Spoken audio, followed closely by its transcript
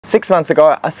6 months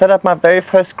ago I set up my very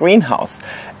first greenhouse,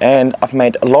 and I've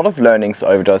made a lot of learnings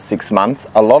over those 6 months.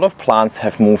 A lot of plants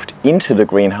have moved into the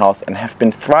greenhouse and have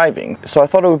been thriving. So I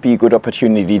thought it would be a good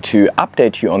opportunity to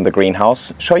update you on the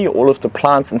greenhouse, show you all of the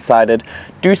plants inside it,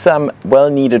 do some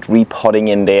well-needed repotting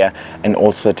in there, and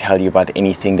also tell you about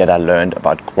anything that I learned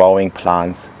about growing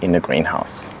plants in a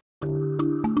greenhouse.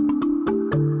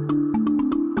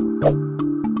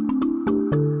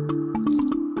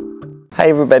 Hi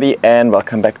everybody, and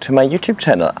welcome back to my YouTube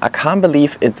channel. I can't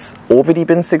believe it's already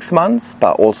been 6 months,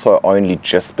 but also only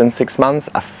just been 6 months.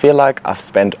 I feel like I've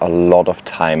spent a lot of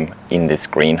time in this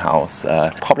greenhouse.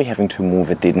 Probably having to move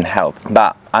it didn't help,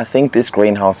 but I think this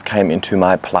greenhouse came into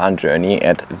my plant journey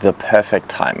at the perfect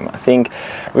time. I think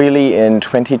really in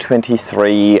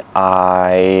 2023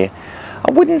 I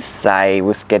wouldn't say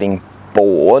was getting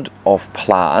bored of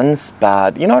plants,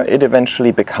 but you know, it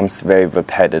eventually becomes very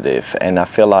repetitive, and I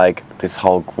feel like this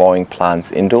whole growing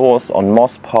plants indoors on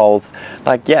moss poles,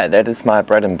 like, yeah, that is my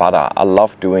bread and butter. I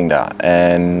love doing that,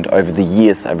 and over the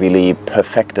years I really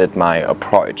perfected my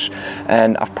approach,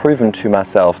 and I've proven to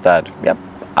myself that, yep,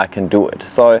 I can do it.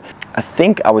 So I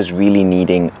think I was really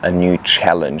needing a new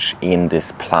challenge in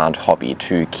this plant hobby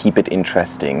to keep it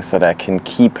interesting, so that I can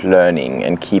keep learning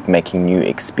and keep making new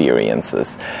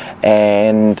experiences.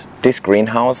 And this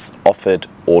greenhouse offered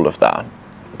all of that.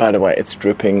 By the way, it's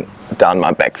dripping down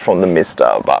my back from the mister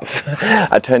above.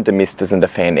 I turned the misters and the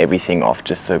fan, everything off,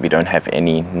 just so we don't have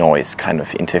any noise kind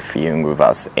of interfering with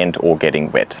us and or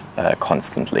getting wet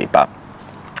constantly. But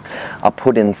I'll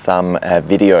put in some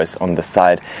videos on the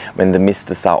side when the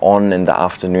misters are on and the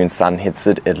afternoon sun hits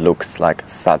it. It looks like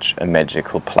such a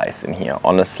magical place in here.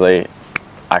 Honestly,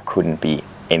 I couldn't be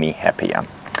any happier.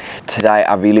 Today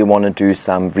I really want to do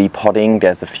some repotting.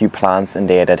 There's a few plants in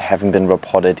there that haven't been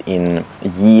repotted in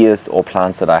years, or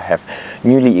plants that I have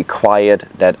newly acquired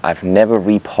that I've never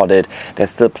repotted.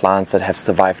 There's still plants that have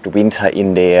survived winter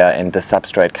in there, and the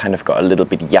substrate kind of got a little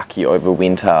bit yucky over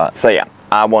winter. So yeah,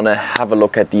 I want to have a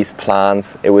look at these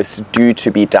plants. It was due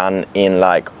to be done in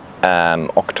like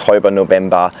October,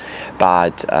 November,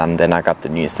 but then I got the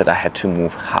news that I had to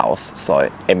move house,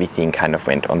 so everything kind of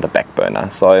went on the back burner.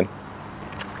 So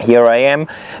here I am,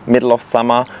 middle of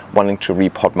summer, wanting to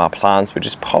repot my plants, which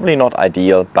is probably not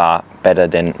ideal, but better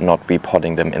than not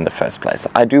repotting them in the first place.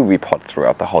 I do repot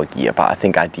throughout the whole year, but I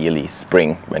think ideally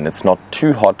spring, when it's not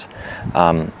too hot,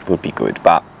 would be good.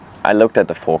 But I looked at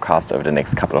the forecast over the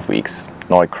next couple of weeks.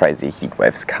 No crazy heat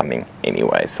waves coming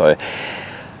anyway, so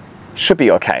should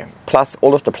be okay. Plus,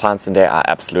 all of the plants in there are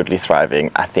absolutely thriving.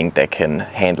 I think they can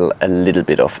handle a little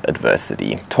bit of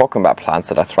adversity. Talking about plants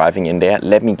that are thriving in there,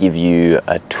 let me give you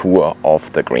a tour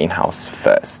of the greenhouse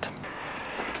first.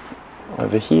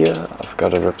 Over here, I've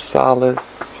got a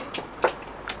Rhipsalis.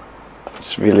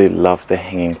 Just really love the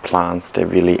hanging plants. They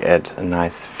really add a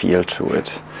nice feel to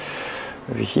it.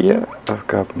 Over here, I've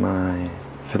got my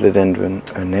Philodendron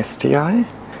ernestii,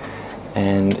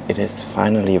 and it is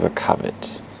finally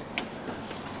recovered.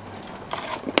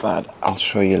 But I'll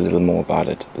show you a little more about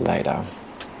it later.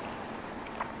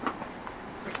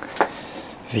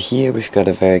 Over here we've got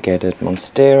a variegated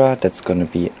Monstera. That's going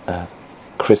to be a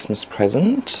Christmas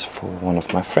present for one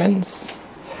of my friends.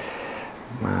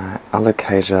 My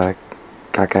Alocasia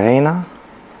gargaena,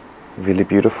 really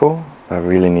beautiful, but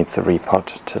really needs a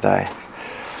repot today.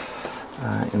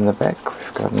 In the back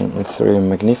we've got an Anthurium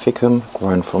magnificum,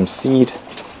 grown from seed.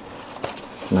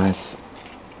 It's nice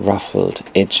ruffled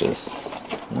edges.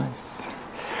 Nice.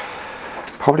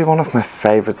 Probably one of my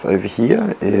favorites over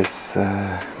here is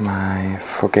my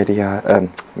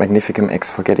Magnificum X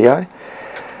Forgetii.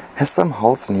 Has some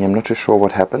holes in here. I'm not too sure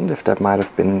what happened, if that might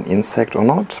have been an insect or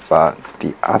not, but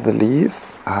the other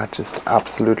leaves are just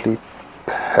absolutely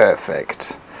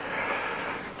perfect.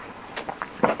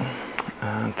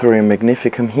 Anthurium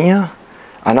magnificum here.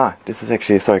 Ah no, this is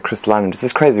actually, sorry, crystallinum. This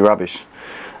is crazy rubbish.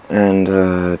 And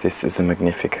this is a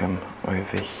magnificum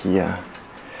over here.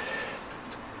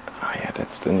 Oh yeah,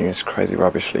 that's the newest crazy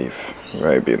rubbish leaf.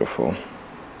 Very beautiful.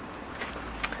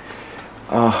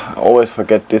 I always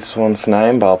forget this one's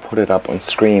name, but I'll put it up on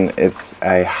screen. It's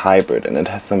a hybrid and it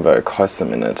has some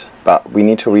verrucosum in it. But we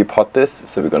need to repot this,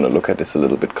 so we're going to look at this a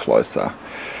little bit closer.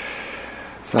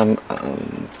 Some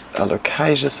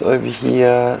Alocasias over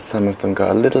here. Some of them got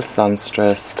a little sun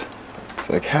stressed. It's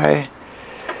okay.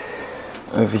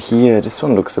 Over here, this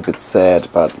one looks a bit sad,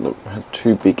 but look, had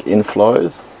two big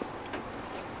inflows.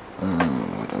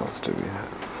 What else do we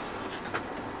have?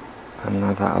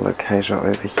 Another Alocasia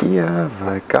over here,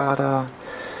 Virgata,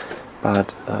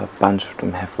 but a bunch of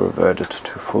them have reverted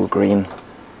to full green.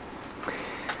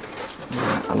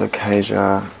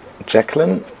 Alocasia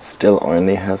Jacqueline still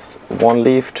only has one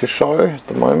leaf to show at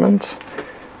the moment,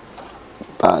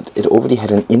 but it already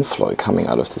had an inflow coming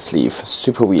out of this leaf.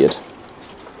 Super weird.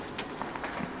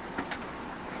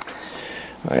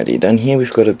 Alrighty, down here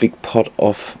we've got a big pot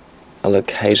of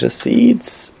alocasia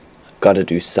seeds. Gotta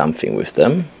do something with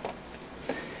them.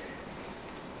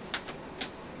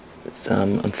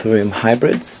 Some anthurium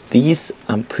hybrids. These,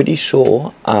 I'm pretty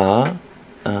sure, are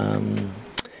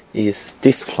is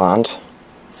this plant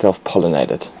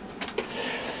self-pollinated.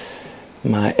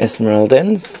 My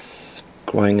esmeraldens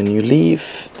growing a new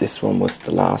leaf. This one was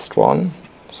the last one,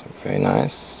 so very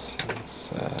nice.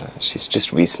 She's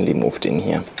just recently moved in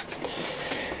here.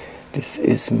 This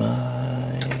is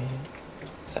my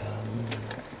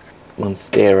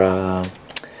Monstera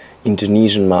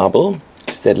Indonesian marble,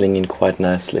 settling in quite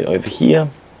nicely over here.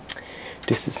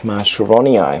 This is my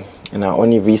Cheronii, and I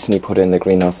only recently put her in the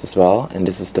greenhouse as well, and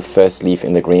this is the first leaf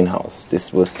in the greenhouse.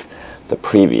 This was the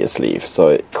previous leaf,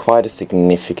 so quite a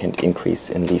significant increase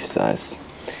in leaf size.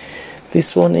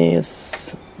 This one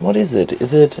is, what is it?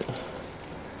 Is it,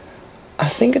 I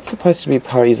think it's supposed to be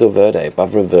Paraiso Verde, but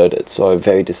I've reverted, so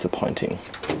very disappointing.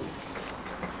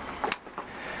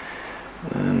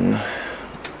 And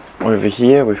over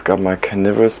here we've got my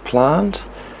carnivorous plant.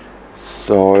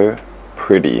 So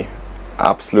pretty.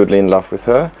 Absolutely in love with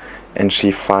her. And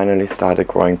she finally started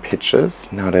growing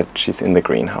pitches now that she's in the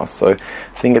greenhouse. So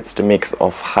I think it's the mix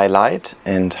of high light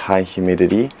and high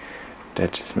humidity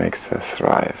that just makes her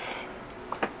thrive.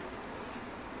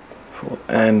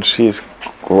 And she's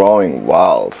growing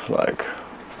wild, like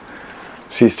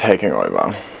she's taking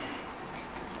over.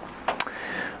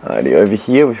 Alrighty, over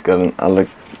here we've got an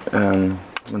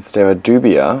Monstera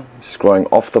dubia. She's growing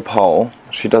off the pole.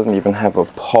 She doesn't even have a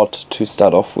pot to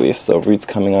start off with, so roots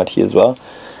coming out here as well.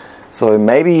 So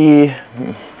maybe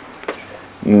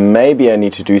I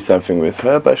need to do something with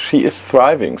her, but she is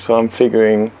thriving, so I'm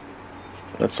figuring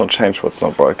let's not change what's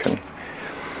not broken.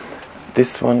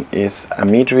 This one is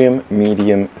Amydrium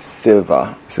medium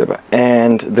silver.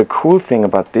 And the cool thing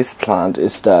about this plant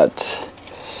is that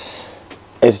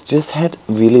it just had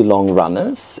really long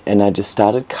runners, and I just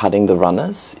started cutting the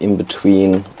runners in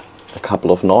between a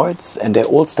couple of nodes, and they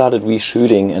all started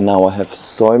reshooting, and now I have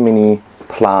so many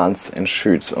plants and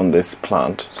shoots on this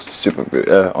plant,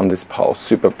 on this pole,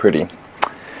 super pretty.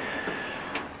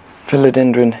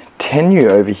 Philodendron tenue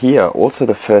over here, also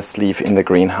the first leaf in the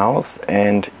greenhouse,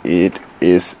 and it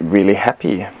is really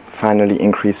happy, finally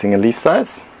increasing a leaf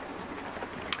size.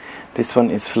 This one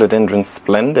is Philodendron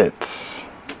splendid,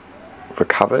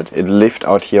 recovered. It lived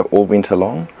out here all winter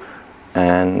long,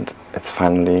 and it's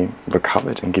finally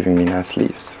recovered and giving me nice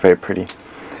leaves, very pretty.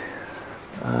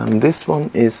 This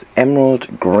one is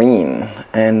emerald green,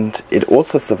 and it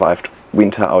also survived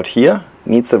winter out here,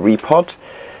 needs a repot,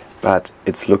 but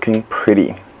it's looking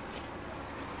pretty.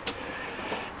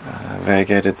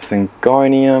 Variegated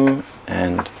syngonium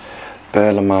and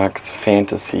Burlemark's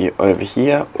Fantasy over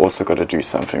here, also got to do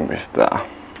something with that.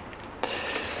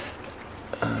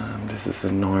 This is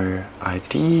a no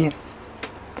ID.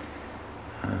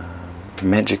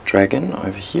 Magic Dragon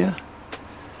over here.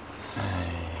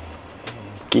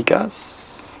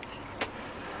 Gigas.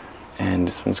 And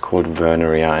this one's called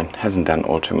Wernerii. Hasn't done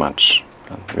all too much,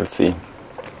 but we'll see.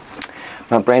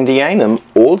 Now Brandianum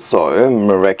also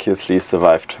miraculously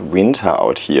survived winter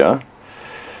out here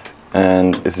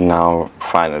and is now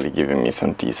finally giving me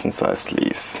some decent sized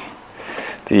leaves.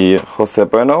 The Jose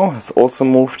Bueno has also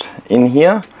moved in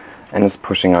here and is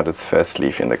pushing out its first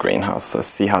leaf in the greenhouse, so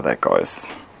see how that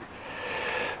goes.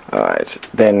 Alright,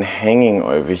 then hanging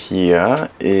over here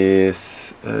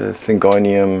is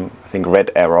Syngonium, I think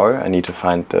Red Arrow. I need to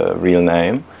find the real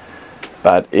name,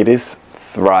 but it is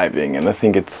thriving, and I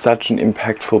think it's such an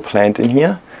impactful plant in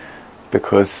here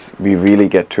because we really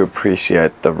get to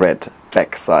appreciate the red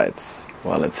backsides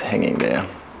while it's hanging there.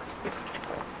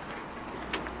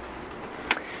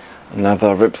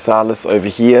 Another Ripsalis over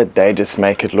here. They just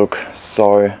make it look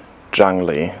so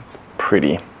jungly. It's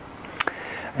pretty.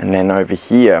 And then over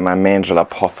here, my Mangela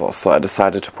Pothos. So I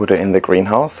decided to put her in the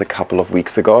greenhouse a couple of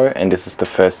weeks ago, and this is the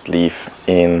first leaf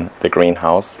in the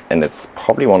greenhouse, and it's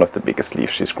probably one of the biggest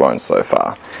leaves she's grown so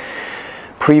far.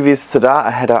 Previous to that,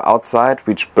 I had her outside,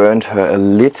 which burned her a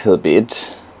little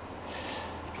bit,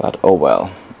 but oh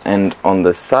well. And on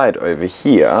the side over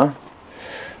here,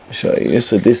 I'll show you.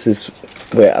 So this is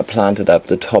where I planted up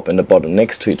the top and the bottom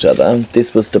next to each other.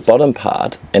 This was the bottom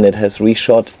part, and it has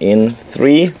reshot in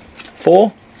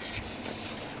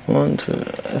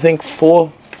I think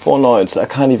four nodes. I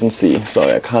can't even see,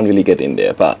 sorry, I can't really get in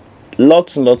there, but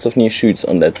lots and lots of new shoots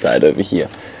on that side over here,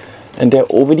 and they're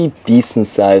already decent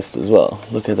sized as well.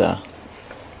 Look at that,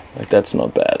 Like, that's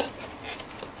not bad.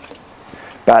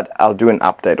 But I'll do an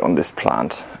update on this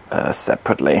plant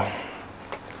separately.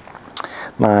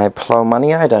 My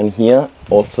Plowmania down here,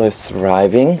 also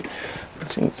thriving. I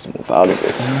think let's move out of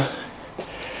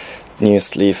it. New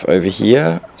sleeve over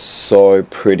here, so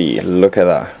pretty. Look at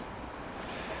that.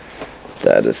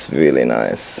 That is really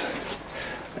nice.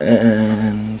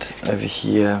 And over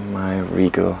here, my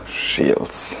Regal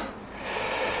Shields.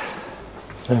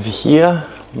 Over here,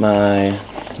 my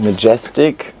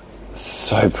Majestic.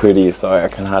 So pretty, sorry I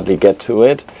can hardly get to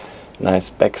it. Nice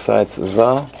backsides as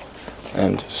well.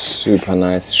 And super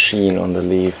nice sheen on the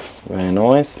leaf, very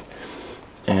nice.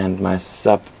 And my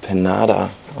Sub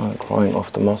Pinada, growing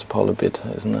off the moss pole a bit,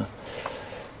 isn't it?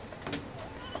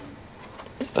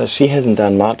 But she hasn't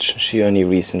done much, she only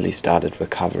recently started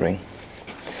recovering.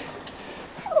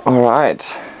 Alright.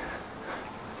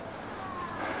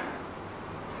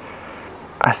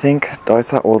 I think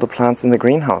those are all the plants in the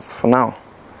greenhouse for now.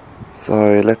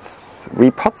 So let's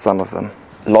repot some of them.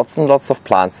 Lots and lots of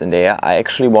plants in there. I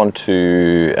actually want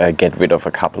to get rid of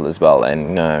a couple as well,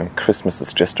 and Christmas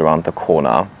is just around the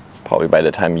corner. Probably by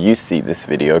the time you see this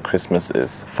video, Christmas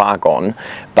is far gone,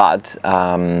 but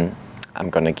I'm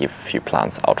gonna give a few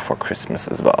plants out for Christmas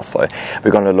as well. So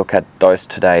we're gonna look at those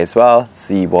today as well,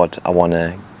 see what I want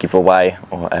to give away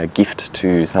or gift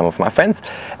to some of my friends,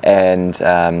 and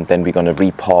then we're gonna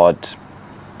repot,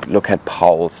 look at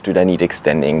poles. Do they need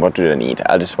extending? What do they need?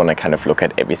 I just want to kind of look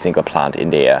at every single plant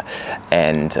in there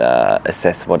and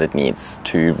assess what it needs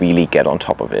to really get on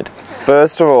top of it.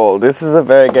 First of all, this is a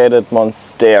variegated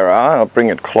Monstera. I'll bring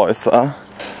it closer.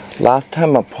 Last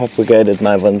time I chopped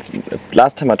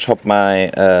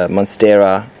my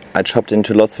Monstera, I chopped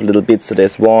into lots of little bits. So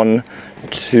there's 1,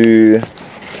 2,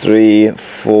 3,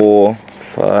 4,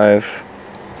 5,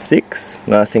 6.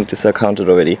 No, I think this I counted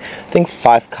already. I think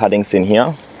 5 cuttings in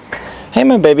here. Hey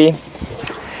my baby.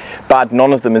 But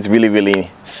none of them is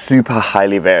really super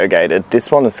highly variegated.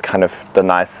 This one is kind of the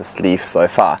nicest leaf so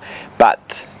far.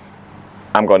 But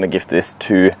I'm gonna give this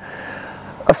to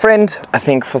a friend. I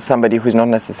think for somebody who's not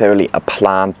necessarily a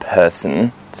plant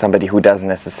person, somebody who doesn't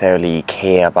necessarily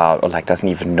care about, or like doesn't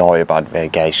even know about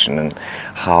variegation and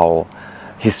how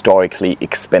historically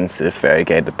expensive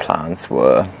variegated plants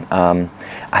were.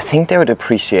 I think they would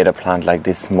appreciate a plant like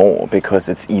this more because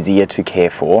it's easier to care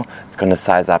for. It's going to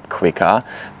size up quicker.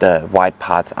 The white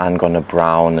parts aren't going to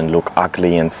brown and look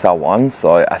ugly and so on.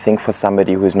 So I think for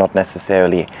somebody who doesn't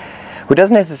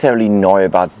necessarily know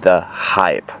about the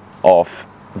hype of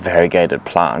variegated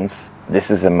plants, this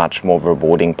is a much more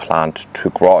rewarding plant to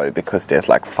grow because there's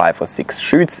like 5 or 6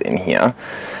 shoots in here,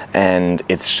 and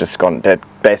it's just that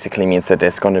basically means that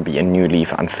there's going to be a new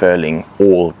leaf unfurling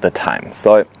all the time.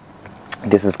 So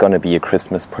this is going to be a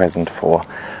Christmas present for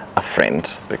a friend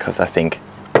because I think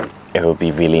it will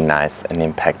be really nice and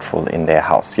impactful in their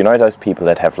house. You know, those people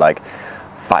that have like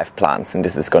 5 plants and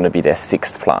this is going to be their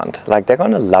 6th plant, like they're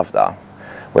going to love that.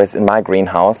 Whereas in my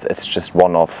greenhouse, it's just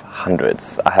one of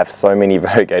hundreds. I have so many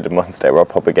variegated Monstera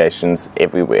propagations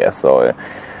everywhere, so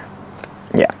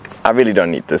yeah, I really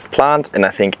don't need this plant, and I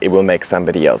think it will make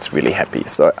somebody else really happy,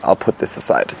 so I'll put this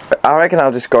aside. I reckon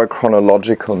I'll just go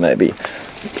chronological maybe.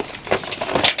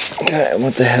 Okay,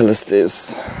 what the hell is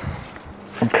this?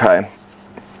 Okay.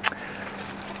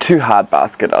 Too hard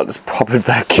basket, I'll just pop it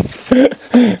back.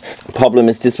 Problem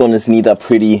is this one is neither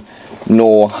pretty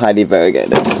nor highly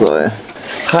variegated, so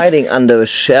hiding under a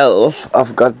shelf,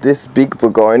 I've got this big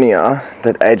begonia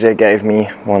that AJ gave me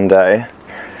one day,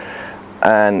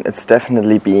 and it's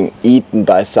definitely being eaten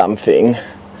by something.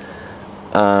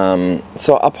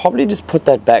 So I'll probably just put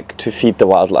that back to feed the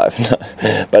wildlife.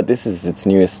 But this is its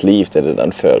newest leaf that it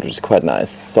unfurled, which is quite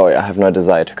nice. Sorry, I have no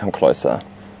desire to come closer.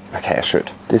 Okay, I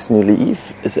should. This new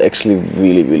leaf is actually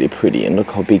really pretty, and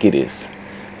look how big it is.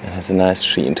 It has a nice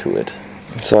sheen to it.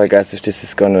 Sorry guys if this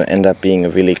is going to end up being a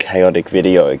really chaotic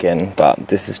video again, but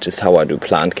this is just how I do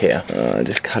plant care.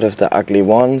 Just cut off the ugly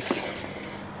ones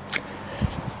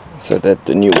so that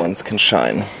the new ones can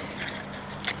shine.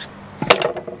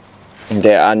 And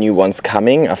there are new ones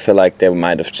coming. I feel like they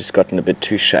might have just gotten a bit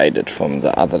too shaded from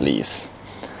the other leaves.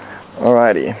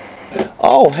 Alrighty.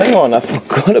 Oh, hang on, I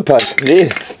forgot about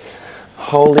this.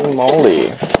 Holy moly,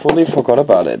 fully forgot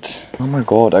about it. Oh my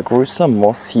god, I grew some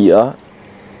moss here.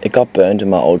 It got burned in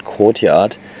my old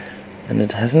courtyard and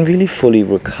it hasn't really fully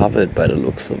recovered by the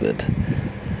looks of it.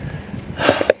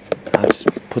 I'll just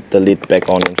put the lid back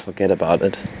on and forget about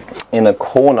it. In a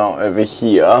corner over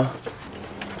here,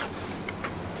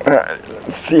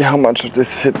 let's see how much of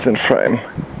this fits in frame.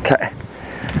 Okay,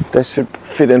 They should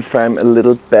fit in frame a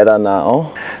little better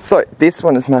now. So this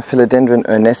one is my Philodendron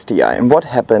ernestii, and what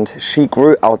happened, she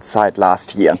grew outside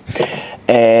last year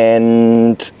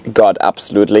and got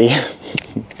absolutely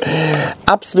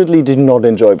did not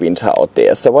enjoy winter out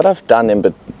there. So what I've done,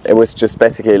 it was just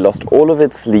basically lost all of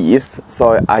its leaves,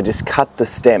 so I just cut the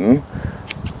stem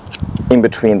in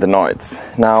between the nodes.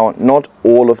 Now, not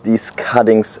all of these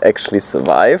cuttings actually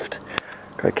survived.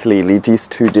 Quite clearly these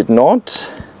two did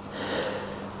not.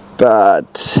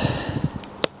 But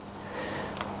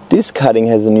this cutting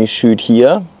has a new shoot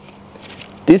here,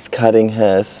 this cutting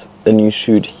has a new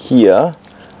shoot here,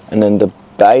 and then the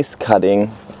base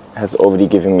cutting has already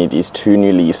given me these two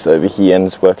new leaves over here and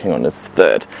is working on its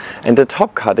third. And the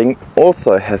top cutting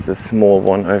also has a small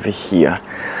one over here.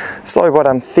 So what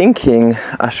I'm thinking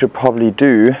I should probably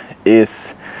do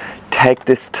is take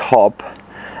this top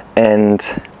and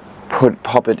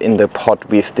pop it in the pot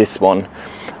with this one.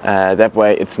 That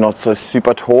way it's not so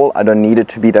super tall. I don't need it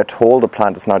to be that tall. The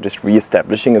plant is now just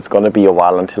re-establishing. It's going to be a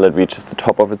while until it reaches the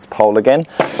top of its pole again.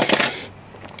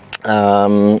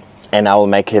 And I will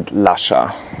make it lusher.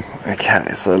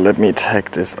 Okay, so let me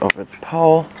take this off its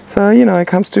pole. So, you know, it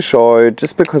comes to show,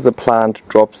 just because a plant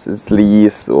drops its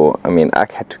leaves, or, I mean, I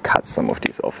had to cut some of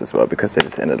these off as well because they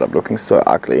just ended up looking so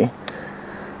ugly.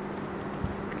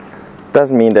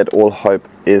 Doesn't mean that all hope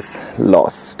is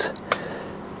lost.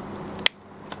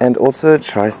 And also it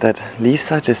shows that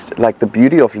leaves are just, like, the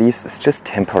beauty of leaves is just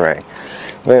temporary.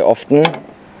 Very often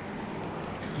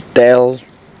they'll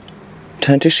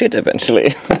turn to shit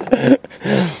eventually.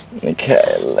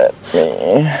 Okay, let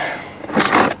me...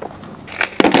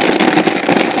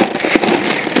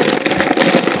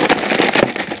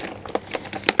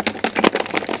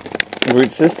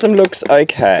 Root system looks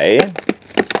okay.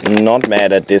 Not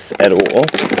mad at this at all.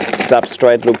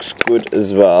 Substrate looks good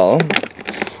as well.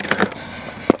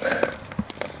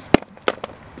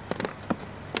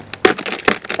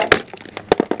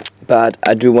 But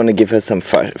I do want to give her some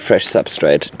fresh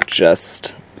substrate,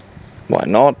 just why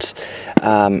not?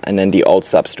 And then the old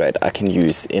substrate I can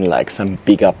use in like some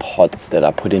bigger pots that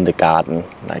I put in the garden,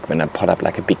 like when I pot up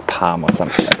like a big palm or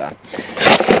something like that.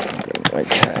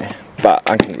 Okay, but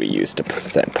I can reuse the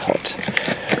same pot.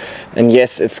 And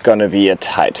yes, it's gonna be a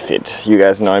tight fit. You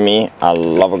guys know me, I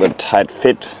love a good tight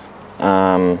fit.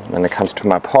 When it comes to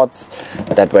my pots,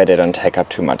 that way they don't take up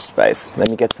too much space. Let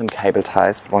me get some cable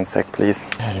ties, 1 sec please.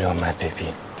 Hello my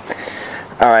baby.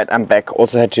 Alright, I'm back.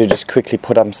 Also had to just quickly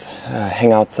put up,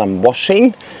 hang out some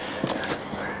washing,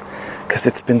 because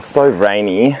it's been so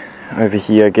rainy over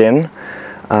here again.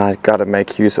 I gotta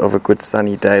make use of a good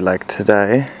sunny day like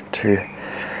today to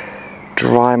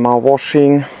dry my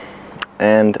washing.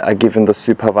 And I've given the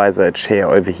supervisor a chair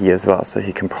over here as well, so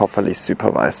he can properly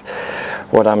supervise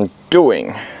what I'm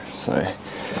doing. So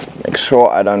make sure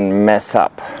I don't mess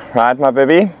up. Right, my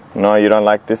baby? No, you don't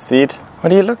like this seat?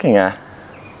 What are you looking at?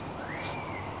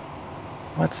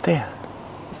 What's there?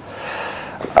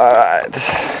 Alright,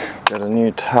 got a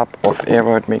new tub of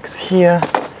aeroid mix here.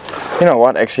 You know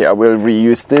what, actually I will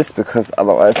reuse this, because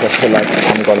otherwise I feel like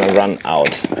I'm gonna run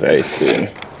out very soon.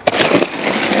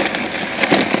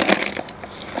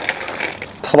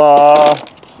 Ta-da!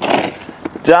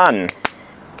 Done!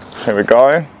 Here we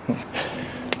go.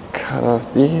 Cut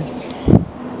off these.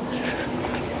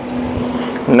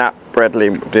 Nah,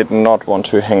 Bradley did not want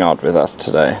to hang out with us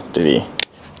today, did he?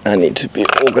 I need to be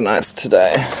organized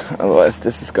today, otherwise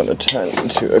this is gonna turn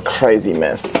into a crazy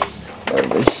mess.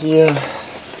 Over here.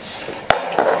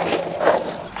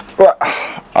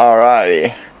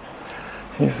 Alrighty.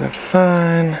 These are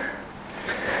fine.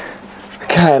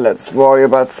 Okay, let's worry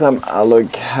about some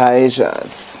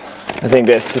alocasias. I think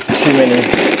there's just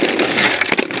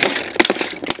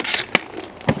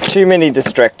too many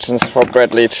distractions for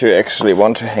Bradley to actually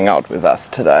want to hang out with us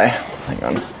today. Hang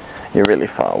on, you're really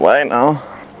far away now.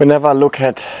 Whenever I look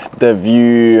at the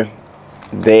view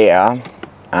there,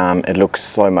 it looks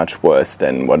so much worse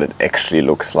than what it actually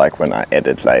looks like when I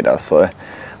edit later. So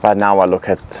right now I look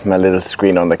at my little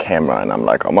screen on the camera and I'm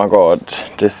like, oh my god,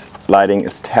 this lighting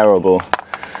is terrible.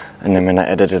 And then when I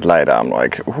edit it later, I'm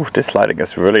like, ooh, this lighting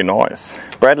is really nice.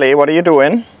 Bradley, what are you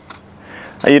doing?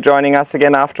 Are you joining us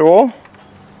again after all?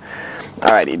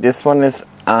 Alrighty, this one is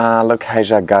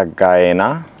Alocasia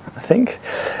gagaena, I think.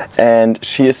 And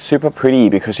she is super pretty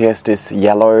because she has this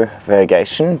yellow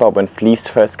variegation, but when leaves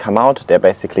first come out, they're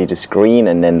basically just green,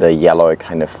 and then the yellow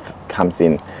kind of comes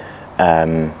in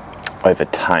over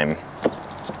time.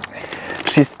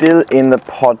 She's still in the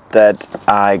pot that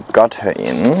I got her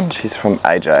in. She's from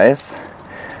AJ's,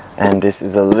 and this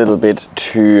is a little bit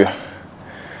too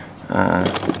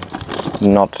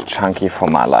not chunky for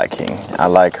my liking. I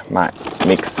like my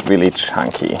mix really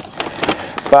chunky.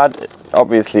 But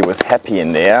obviously was happy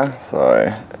in there,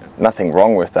 so nothing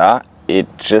wrong with that. It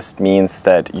just means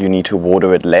that you need to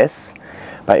water it less.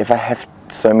 But if I have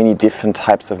so many different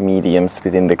types of mediums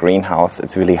within the greenhouse,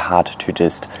 it's really hard to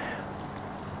just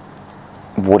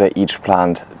water each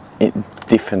plant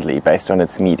differently based on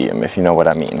its medium, if you know what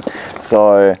I mean.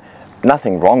 So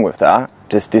nothing wrong with that,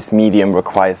 just this medium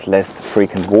requires less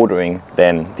frequent watering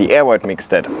than the air white mix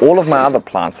that all of my other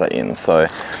plants are in, so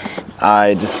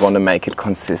I just want to make it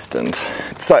consistent.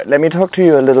 So let me talk to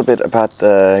you a little bit about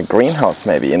the greenhouse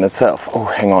maybe in itself. Oh,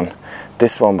 hang on,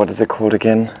 this one, what is it called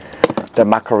again? The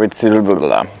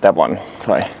Mycorrhizal, that one,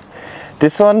 sorry.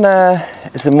 This one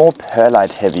is a more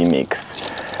perlite heavy mix.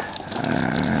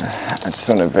 I just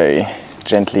want to very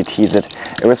gently tease it.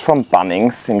 It was from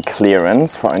Bunnings in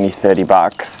clearance for only 30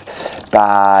 bucks,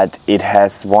 but it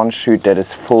has one shoot that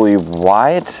is fully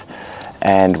white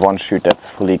and one shoot that's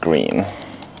fully green.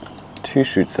 Two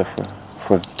shoots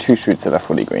that are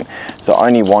fully green. So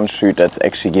only one shoot that's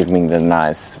actually giving the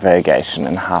nice variegation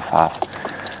in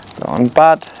half-half. So on,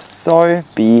 but so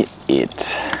be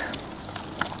it.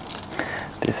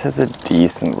 This has a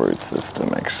decent root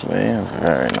system actually,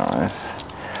 very nice.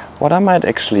 What I might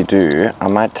actually do, I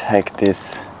might take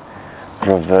this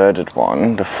reverted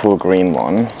one, the full green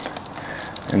one,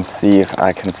 and see if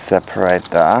I can separate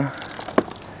that.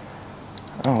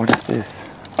 Oh, what is this?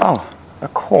 Oh, a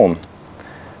corm.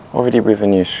 Already with a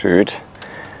new shoot.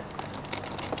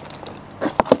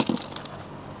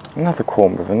 Another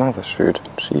corm with another shoot.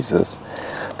 Jesus.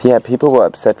 Yeah, people were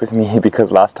upset with me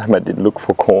because last time I did look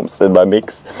for corms in my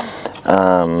mix.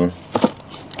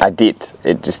 I did,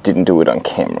 it just didn't do it on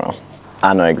camera.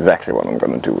 I know exactly what I'm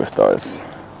going to do with those.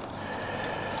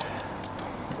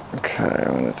 Okay, I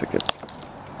wanted to get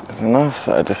this enough,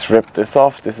 so I just ripped this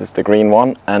off. This is the green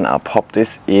one, and I'll pop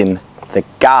this in the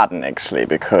garden actually,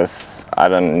 because I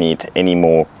don't need any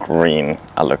more green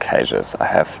alocasias. I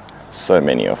have so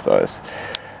many of those.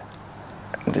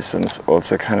 And this one's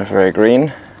also kind of very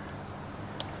green.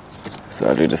 So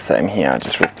I'll do the same here. I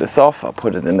just rip this off, I'll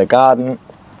put it in the garden.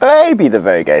 Maybe the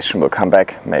variegation will come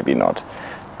back, maybe not.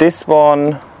 This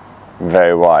one,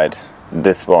 very wide.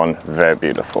 This one, very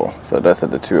beautiful. So those are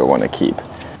the two I want to keep.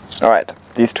 Alright,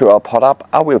 these two I'll pot up.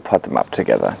 I will pot them up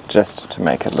together, just to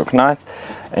make it look nice.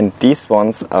 And these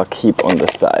ones I'll keep on the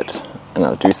side. And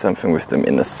I'll do something with them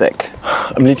in a sec.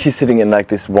 I'm literally sitting in like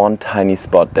this one tiny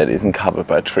spot that isn't covered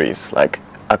by trees. Like,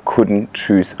 I couldn't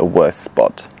choose a worse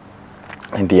spot.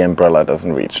 And the umbrella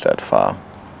doesn't reach that far.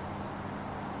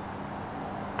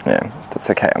 Yeah, that's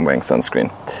okay, I'm wearing sunscreen.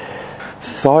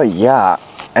 So yeah,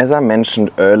 as I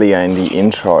mentioned earlier in the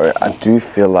intro, I do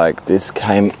feel like this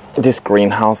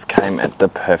greenhouse came at the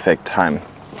perfect time.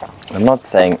 I'm not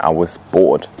saying I was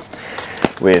bored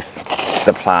with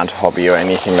the plant hobby or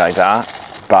anything like that,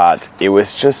 but it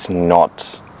was just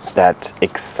not that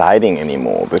exciting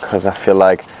anymore, because I feel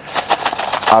like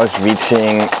I was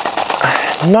reaching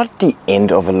not the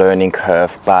end of a learning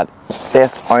curve, but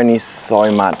there's only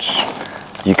so much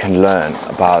you can learn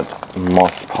about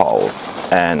moss poles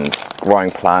and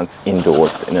growing plants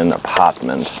indoors in an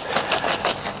apartment.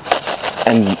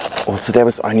 And also there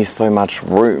was only so much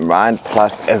room, right?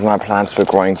 Plus, as my plants were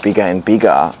growing bigger and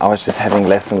bigger, I was just having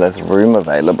less and less room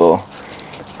available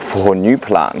for new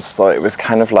plants. So it was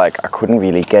kind of like I couldn't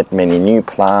really get many new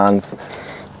plants.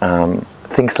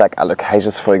 Things like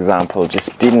alocasias, for example,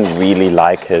 just didn't really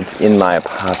like it in my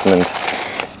apartment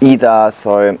either.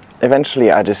 So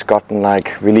eventually I just gotten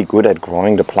like really good at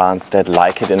growing the plants that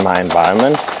like it in my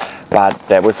environment, but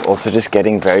that was also just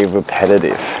getting very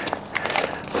repetitive.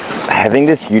 Having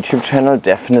this YouTube channel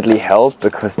definitely helped,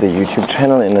 because the YouTube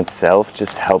channel in itself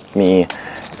just helped me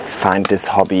find this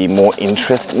hobby more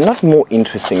interesting, not more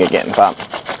interesting again, but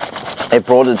it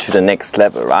brought it to the next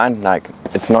level, right? Like,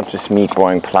 it's not just me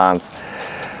growing plants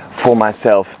for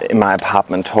myself in my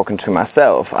apartment talking to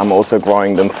myself. I'm also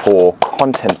growing them for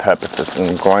content purposes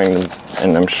and growing them,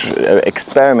 and I'm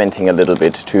experimenting a little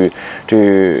bit to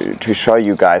show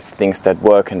you guys things that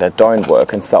work and that don't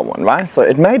work and so on, right? So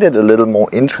it made it a little more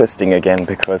interesting again,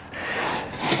 because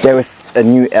there was a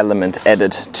new element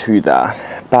added to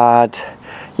that. But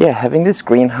yeah, having this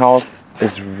greenhouse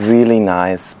is really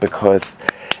nice, because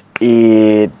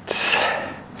it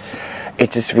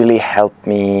just really helped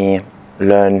me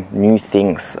learn new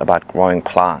things about growing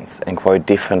plants and grow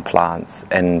different plants,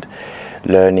 and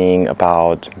learning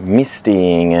about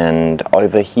misting and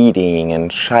overheating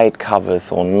and shade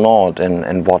covers or not,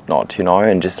 and whatnot, you know,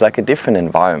 and just like a different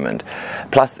environment.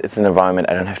 Plus, it's an environment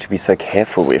I don't have to be so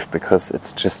careful with, because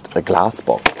it's just a glass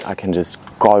box. I can just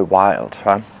go wild,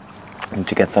 right? I need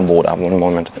to get some water. One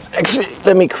moment. Actually,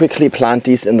 let me quickly plant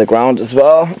these in the ground as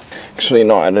well. Actually,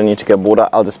 no, I don't need to get water.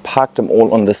 I'll just park them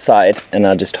all on the side and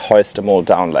I'll just hoist them all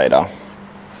down later.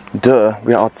 Duh,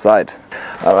 we're outside.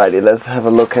 Alrighty, let's have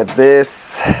a look at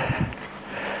this.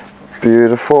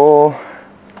 Beautiful.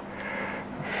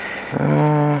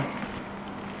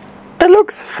 It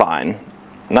looks fine.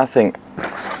 Nothing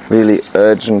really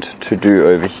urgent to do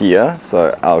over here,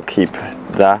 so I'll keep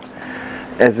that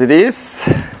as it is.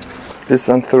 This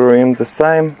anthurium the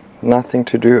same. Nothing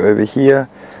to do over here.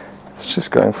 It's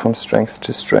just going from strength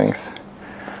to strength.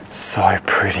 So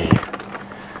pretty.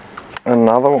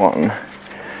 Another one.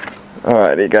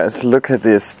 Alrighty guys, look at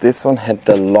this. This one had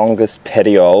the longest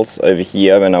petioles over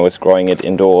here when I was growing it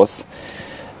indoors.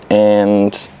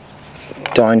 And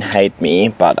don't hate me,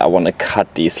 but I want to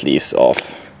cut these leaves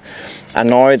off. I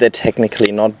know they're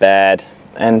technically not bad,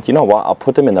 and you know what, I'll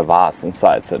put them in a vase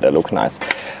inside so they look nice.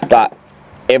 But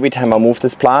every time I move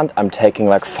this plant, I'm taking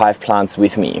like 5 plants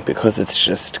with me because it's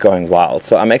just going wild.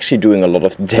 So I'm actually doing a lot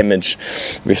of damage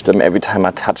with them every time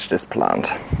I touch this plant.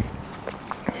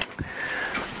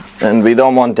 And we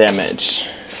don't want damage.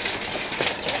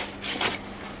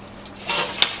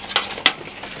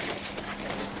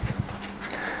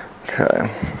 Okay.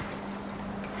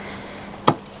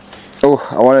 Oh,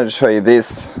 I wanted to show you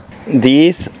this.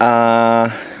 These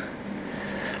are...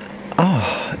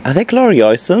 Oh, are they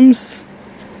gloriosums?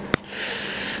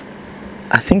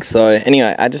 I think so.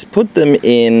 Anyway, I just put them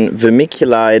in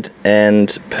vermiculite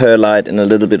and perlite and a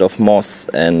little bit of moss,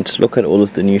 and look at all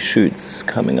of the new shoots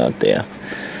coming out there.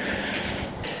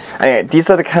 Okay, these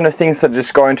are the kind of things that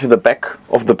just go into the back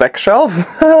of the back shelf.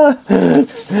 So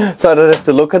I don't have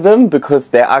to look at them because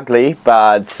they're ugly,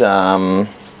 but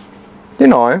you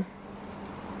know,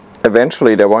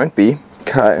 eventually they won't be.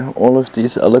 Okay, all of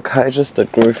these alocasias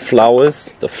that grew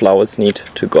flowers, the flowers need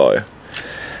to go.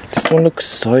 This one looks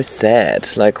so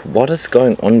sad. Like, what is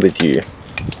going on with you?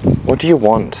 What do you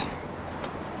want?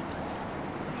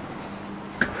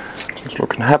 Just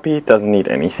looking happy, doesn't need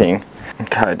anything.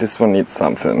 Okay, this one needs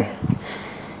something.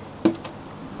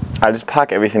 I'll just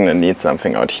park everything that needs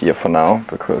something out here for now,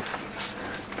 because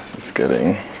this is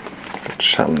getting a bit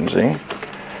challenging.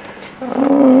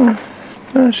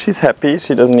 She's happy,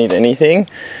 she doesn't need anything.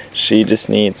 She just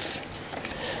needs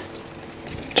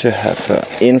to have her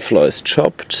inflows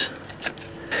chopped.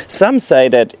 Some say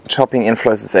that chopping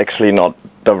inflows is actually not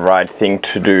the right thing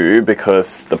to do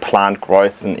because the plant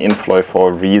grows an inflow for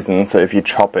a reason, so if you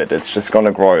chop it, it's just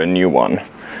gonna grow a new one.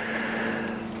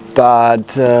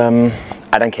 But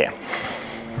I don't care.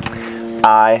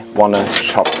 I wanna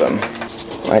chop them.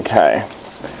 Okay.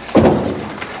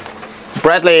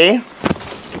 Bradley,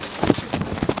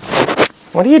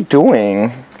 what are you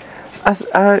doing?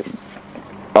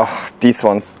 Oh, these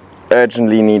ones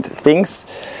urgently need things.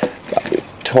 But we'll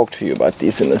talk to you about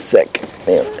these in a sec.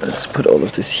 Yeah, let's put all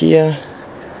of this here.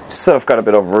 So I've got a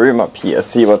bit of room up here.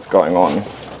 See what's going on.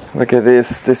 Look at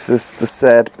this. This is the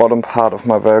sad bottom part of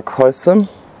my verrucosum.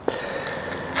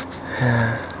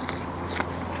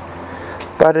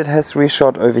 But it has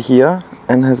reshot over here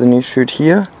and has a new shoot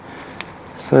here.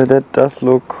 So that does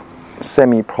look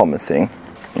semi-promising.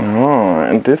 Oh,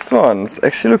 and this one's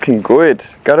actually looking good.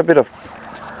 Got a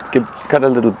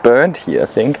little burnt here, I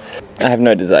think. I have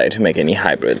no desire to make any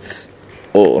hybrids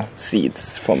or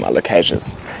seeds from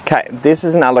alocasias. Okay, this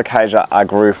is an alocasia I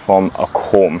grew from a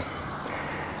corm.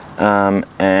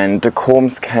 And the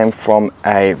corms came from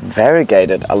a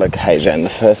variegated alocasia in the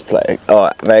first place,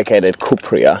 or variegated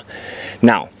cuprea.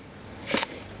 Now,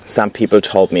 some people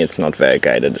told me it's not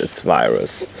variegated, it's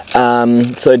virus.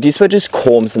 So these were just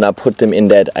corms and I put them in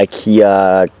that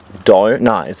IKEA dome.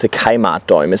 No, it's a Kmart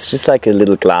dome. It's just like a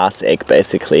little glass egg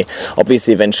basically.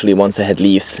 Obviously eventually once I had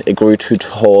leaves it grew too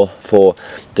tall for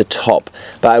the top.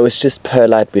 But I was just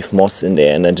perlite with moss in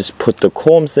there and I just put the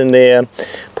corms in there,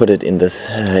 put it in this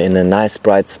in a nice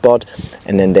bright spot,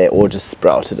 and then they all just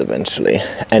sprouted eventually.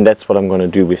 And that's what I'm going to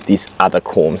do with these other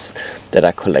corms that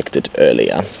I collected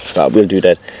earlier. But we'll do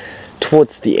that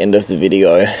towards the end of the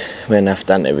video when I've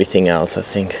done everything else, I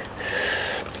think,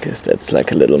 because that's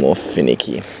like a little more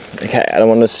finicky. Okay, I don't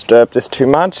want to disturb this too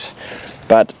much,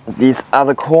 but these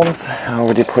other corms I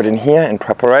already put in here in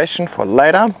preparation for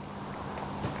later.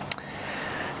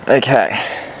 Okay,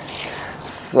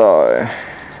 so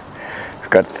we've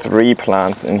got 3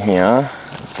 plants in here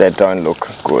that don't look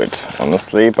good,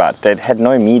 honestly, but they had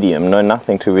no medium, no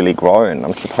nothing to really grow in.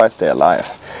 I'm surprised they're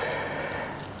alive.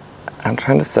 I'm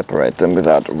trying to separate them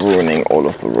without ruining all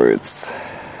of the roots.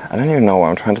 I don't even know why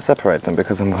I'm trying to separate them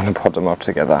because I'm going to pot them up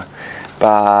together.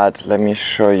 But let me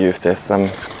show you if there's some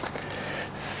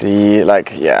See,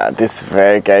 like, yeah, this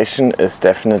variegation is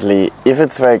definitely, if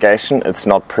it's variegation, it's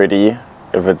not pretty.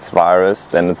 If it's virus,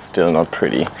 then it's still not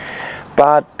pretty.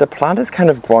 But the plant has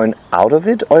kind of grown out of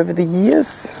it over the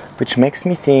years, which makes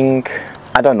me think,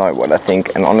 I don't know what I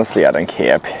think, and honestly I don't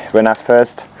care. When I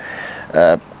first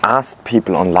asked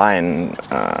people online,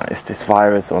 is this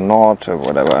virus or not, or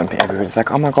whatever, and everybody's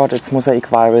like, oh my god, it's mosaic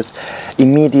virus,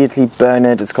 immediately burn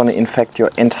it, it's going to infect your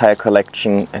entire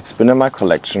collection. It's been in my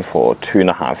collection for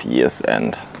 2.5 years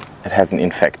and it hasn't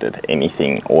infected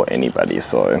anything or anybody,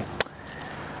 so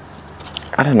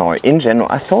I don't know. In general,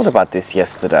 I thought about this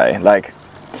yesterday, like,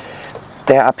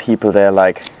 there are people there,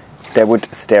 like, they would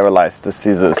sterilize the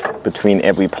scissors between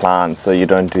every plant so you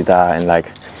don't do that, and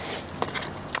like,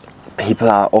 people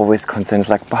are always concerned. It's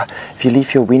like, but if you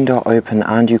leave your window open,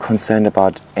 aren't you concerned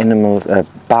about animals,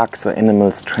 bugs or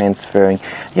animals transferring?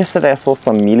 Yesterday I saw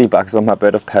some mealybugs on my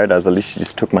bird of paradise. I literally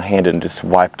just took my hand and just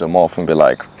wiped them off and be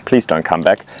like, please don't come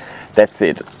back. That's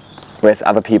it. Whereas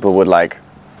other people would like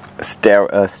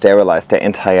sterilize their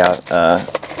entire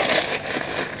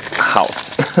house.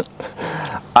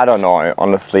 I don't know,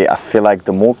 honestly. I feel like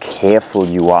the more careful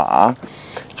you are,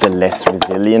 the less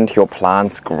resilient your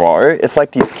plants grow. It's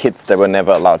like these kids that were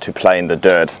never allowed to play in the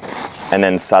dirt, and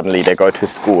then suddenly they go to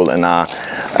school and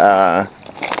are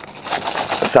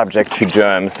subject to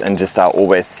germs and just are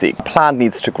always sick. Plant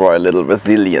needs to grow a little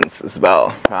resilience as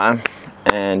well, right?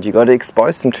 And you got to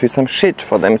expose them to some shit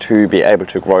for them to be able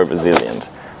to grow resilient.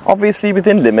 Obviously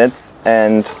within limits,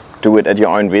 and do it at your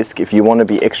own risk if you want to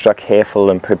be extra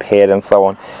careful and prepared and so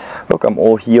on. Look, I'm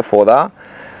all here for that.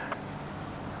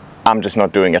 I'm just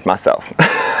not doing it myself.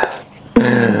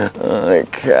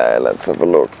 Okay, let's have a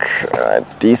look.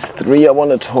 Alright, these three I want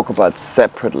to talk about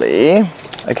separately.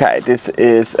 Okay, this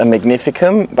is a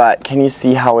Magnificum, but can you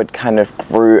see how it kind of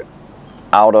grew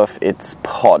out of its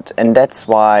pot? And that's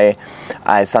why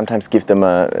I sometimes give them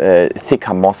a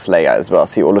thicker moss layer as well.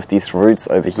 See all of these roots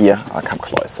over here? I'll come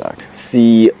closer.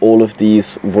 See all of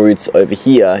these roots over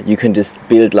here? You can just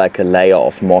build like a layer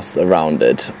of moss around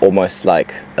it, almost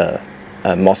like a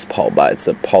moss pole, but it's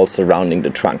a pole surrounding the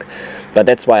trunk. But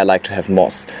that's why I like to have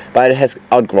moss. But it has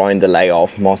outgrown the layer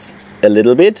of moss a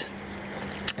little bit,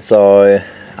 so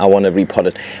I want to repot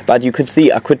it. But you could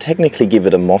see I could technically give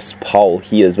it a moss pole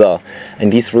here as well,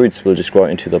 and these roots will just grow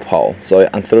into the pole. So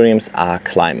anthuriums are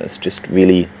climbers, just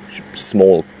really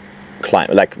small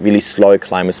like really slow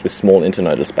climbers with small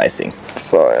internodal spacing.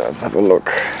 So let's have a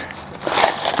look.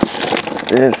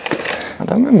 I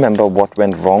don't remember what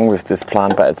went wrong with this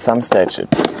plant, but at some stage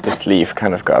this leaf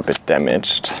kind of got a bit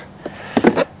damaged.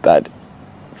 But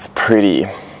it's very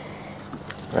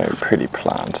pretty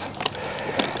plant.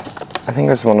 I think it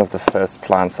was one of the first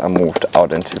plants I moved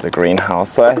out into the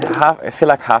greenhouse. So I feel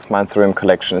like half my anthurium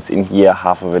collection is in here,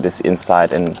 half of it is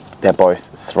inside, and they're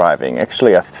both thriving.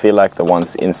 Actually, I feel like the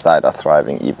ones inside are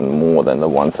thriving even more than the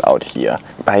ones out here.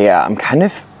 But yeah,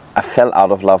 I fell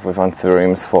out of love with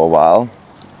anthuriums for a while.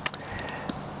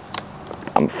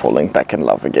 I'm falling back in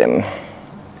love again.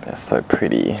 They're so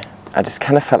pretty. I just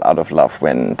kind of fell out of love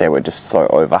when they were just so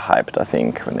overhyped, I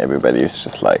think, when everybody was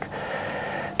just like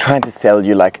trying to sell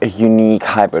you like a unique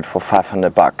hybrid for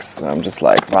 $500. I'm just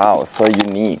like, wow, so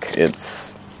unique.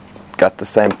 It's got the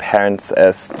same parents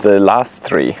as the last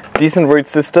three. Decent root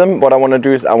system. What I want to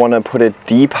do is I want to put it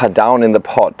deeper down in the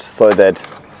pot so that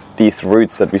these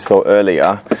roots that we saw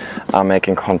earlier are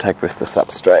making contact with the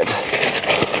substrate.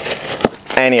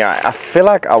 Anyway, I feel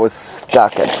like I was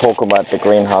stuck at talking about the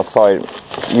greenhouse. So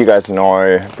you guys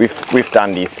know we've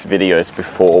done these videos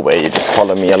before where you just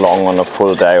follow me along on a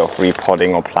full day of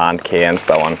repotting or plant care and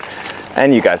so on.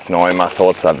 And you guys know my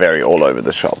thoughts are very all over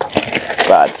the shop.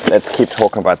 But let's keep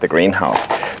talking about the greenhouse.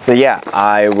 So yeah,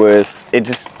 I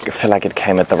feel like it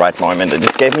came at the right moment. It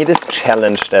just gave me this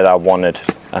challenge that I wanted.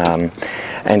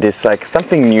 And it's like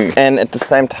something new. And at the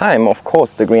same time, of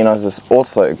course, the greenhouse is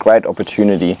also a great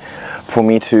opportunity for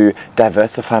me to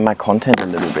diversify my content a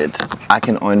little bit. I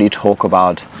can only talk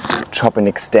about chop and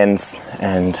extends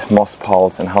and moss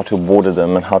poles and how to water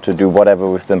them and how to do whatever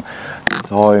with them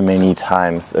so many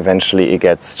times. Eventually it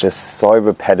gets just so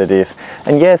repetitive.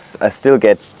 And yes, I still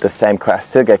get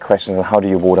questions on how do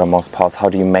you water moss poles, how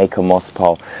do you make a moss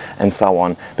pole, and so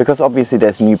on. Because obviously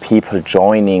there's new people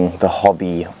joining the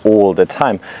hobby all the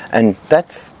time. And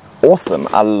that's awesome.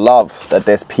 I love that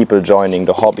there's people joining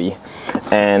the hobby,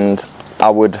 and I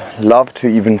would love to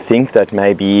even think that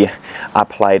maybe I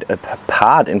played a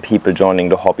part in people joining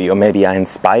the hobby, or maybe I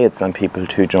inspired some people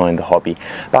to join the hobby.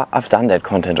 But I've done that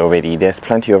content already. There's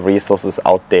plenty of resources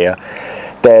out there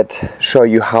that show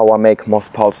you how I make moss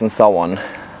poles and so on.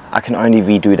 I can only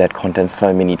redo that content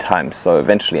so many times, so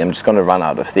eventually I'm just going to run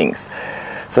out of things.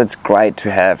 So it's great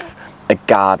to have a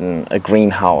garden, a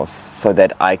greenhouse, so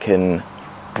that I can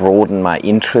broaden my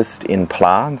interest in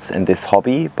plants and this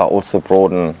hobby, but also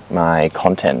broaden my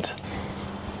content.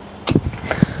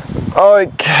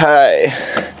 Okay,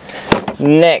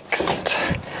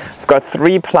 next. I've got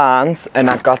 3 plants and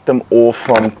I got them all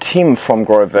from Tim from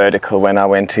Grow Vertical when I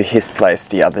went to his place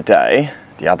the other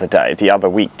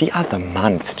week, the other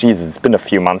month. Jesus, it's been a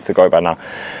few months ago by now.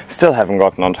 Still haven't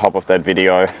gotten on top of that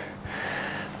video.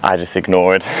 I just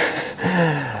ignore it.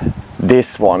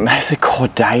 This one has a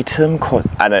cordatum.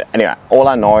 Anyway, all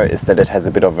I know is that it has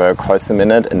a bit of verrucosum in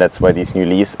it, and that's why these new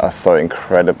leaves are so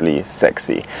incredibly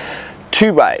sexy.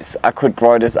 2 ways. I could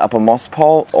grow this up a moss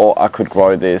pole, or I could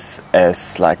grow this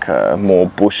as like a more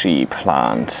bushy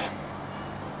plant.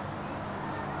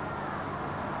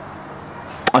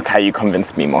 Okay, you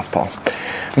convinced me, moss pole.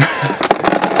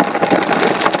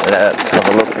 Let's have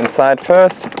a look inside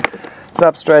first.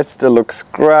 Substrate still looks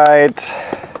great.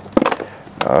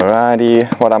 Alrighty,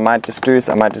 what I might just do is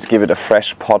I might just give it a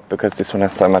fresh pot, because this one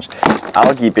has so much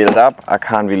algae build up I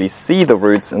can't really see the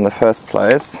roots in the first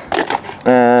place.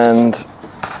 And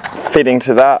fitting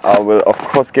to that, I will of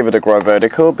course give it a Grow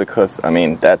Vertical, because I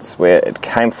mean that's where it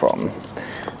came from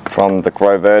the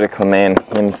Grow Vertical man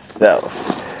himself.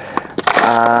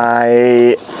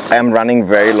 I am running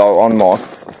very low on moss,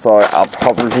 so I'll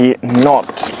probably not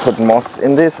put moss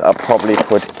in this. I'll probably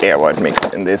put aeroid mix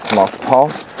in this moss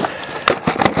pole,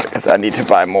 because I need to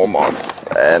buy more moss.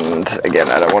 And again,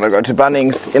 I don't want to go to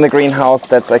Bunnings in the greenhouse.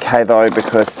 That's okay though,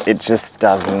 because it just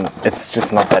doesn't, it's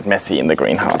just not that messy in the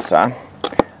greenhouse, right?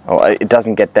 Or it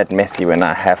doesn't get that messy when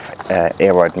I have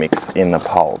aeroid mix in the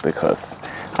pole, because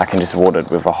I can just water it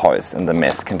with a hose and the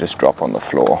mess can just drop on the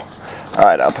floor.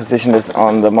 Alright, I'll position this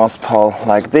on the moss pole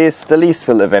like this. The leaves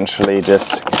will eventually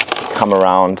just come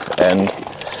around and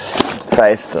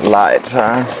face the light.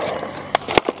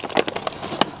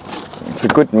 It's a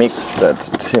good mix that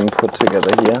Tim put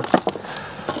together here.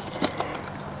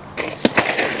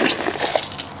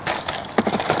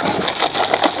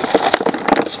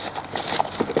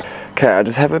 Okay, I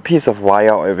just have a piece of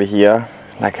wire over here,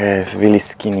 like a really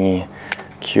skinny,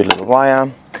 cute little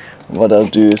wire. What I'll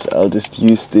do is I'll just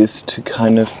use this to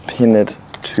kind of pin it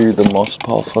to the moss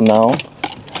pole for now.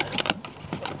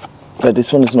 But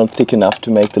this one is not thick enough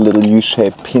to make the little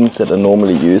U-shaped pins that I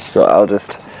normally use, so I'll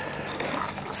just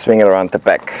swing it around the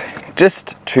back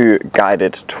just to guide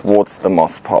it towards the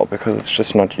moss pole, because it's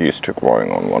just not used to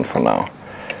growing on one for now.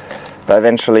 But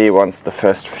eventually, once the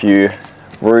first few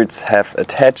roots have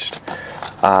attached,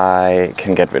 I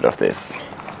can get rid of this.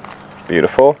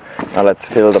 Beautiful. Now let's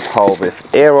fill the pole with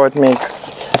aeroid mix,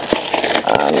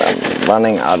 and I'm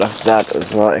running out of that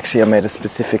as well. Actually, I made a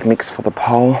specific mix for the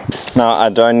pole. Now I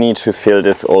don't need to fill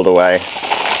this all the way,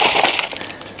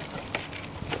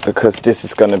 because this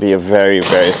is going to be a very,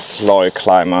 very slow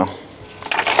climber.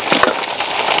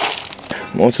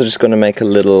 I'm also just going to make a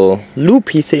little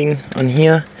loopy thing on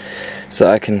here,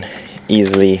 so I can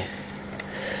easily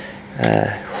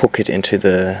hook it into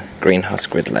the greenhouse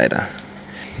grid later.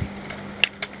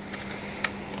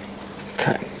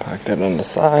 Okay, park that on the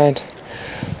side.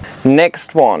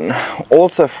 Next one,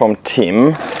 also from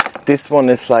Tim. This one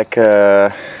is like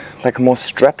a more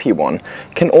strappy one.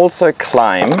 Can also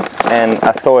climb, and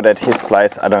I saw it at his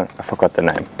place. I forgot the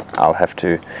name. I'll have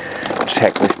to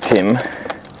check with Tim.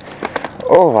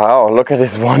 Oh wow, look at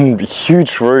this one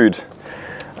huge root.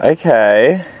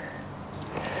 Okay,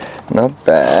 not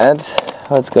bad.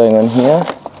 What's going on here?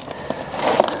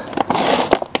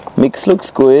 Mix looks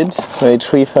good, very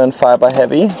tree fern fiber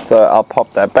heavy, so I'll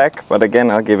pop that back, but again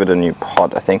I'll give it a new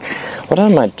pot. I think what I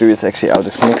might do is actually I'll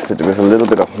just mix it with a little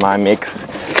bit of my mix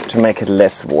to make it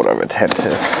less water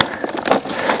retentive.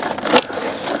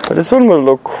 But this one will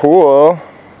look cool.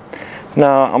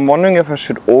 Now I'm wondering if I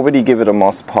should already give it a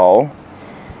moss pole.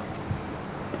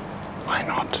 Why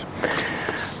not?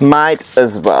 Might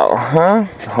as well, huh?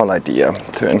 The whole idea,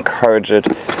 to encourage it.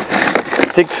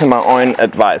 Stick to my own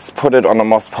advice, put it on a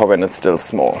moss pole when it's still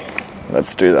small.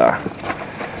 Let's do that.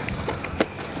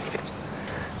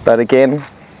 But again,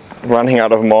 running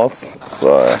out of moss,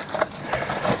 so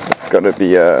it's got to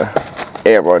be a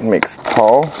aeroid mix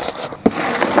pole.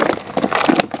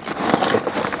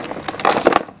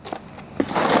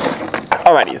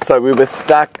 Alrighty, so we were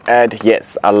stuck at,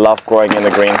 yes, I love growing in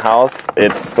the greenhouse.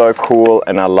 It's so cool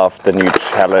and I love the new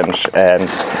challenge. And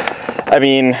I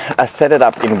mean, I set it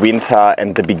up in winter,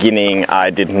 and the beginning I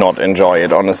did not enjoy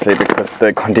it, honestly, because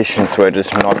the conditions were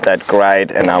just not that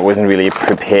great and I wasn't really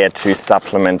prepared to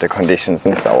supplement the conditions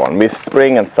and so on. With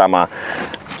spring and summer,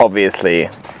 obviously,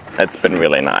 it's been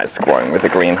really nice growing with the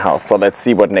greenhouse. So let's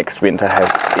see what next winter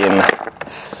has in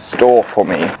store for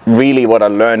me. Really what I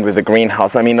learned with the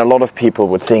greenhouse, I mean, a lot of people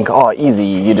would think, oh, easy,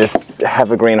 you just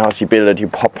have a greenhouse, you build it, you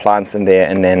pop plants in there,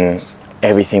 and then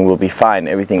everything will be fine,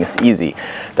 everything is easy.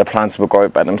 The plants will grow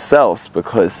by themselves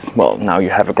because, well, now you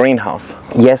have a greenhouse.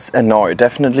 Yes and no,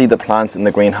 definitely the plants in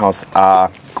the greenhouse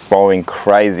are growing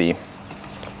crazy.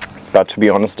 But to be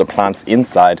honest, the plants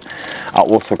inside are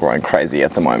also growing crazy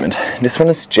at the moment. This one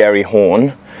is Jerry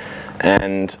Horn,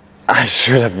 and I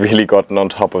should have really gotten on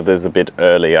top of this a bit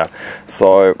earlier.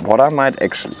 So what I might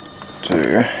actually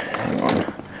do,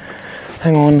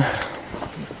 hang on,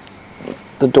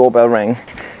 the doorbell rang.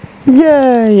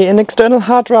 Yay, an external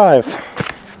hard drive.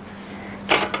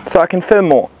 So I can film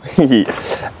more.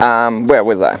 Where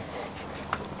was I?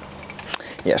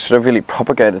 Yeah, should have really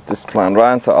propagated this plant,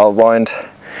 right? So I'll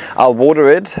water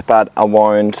it, but I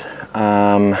won't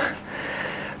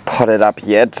pot it up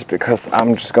yet because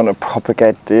I'm just gonna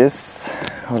propagate this.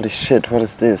 Holy shit, what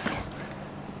is this?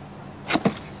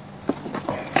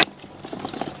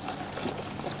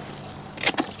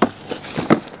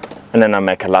 And then I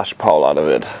make a lush pole out of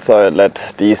it. So I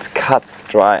let these cuts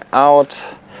dry out.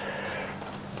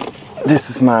 This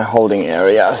is my holding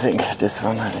area, I think. This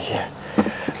one over here.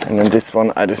 And then this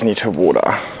one I just need to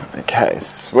water. Okay,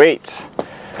 sweet.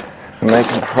 We're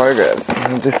making progress.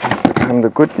 And this has become the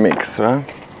good mix, right?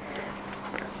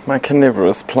 My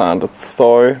carnivorous plant. It's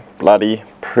so bloody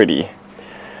pretty.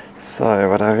 So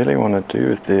what I really want to do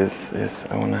with this is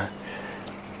I want to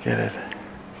get it.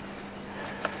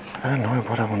 I don't know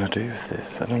what I want to do with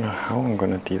this. I don't know how I'm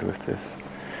going to deal with this.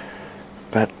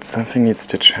 But something needs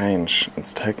to change.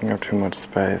 It's taking up too much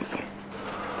space.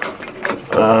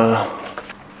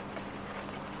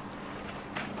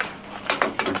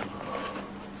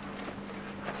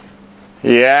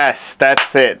 Yes,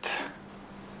 that's it.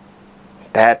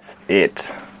 That's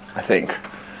it, I think.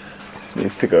 It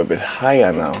needs to go a bit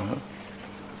higher now.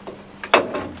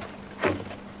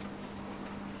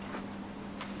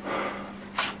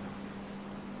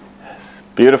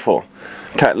 Beautiful.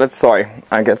 Okay, sorry,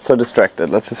 I get so distracted.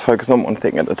 Let's just focus on one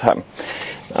thing at a time.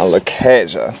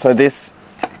 Alocasia. So this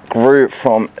grew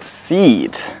from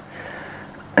seed,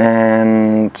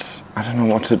 and I don't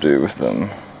know what to do with them.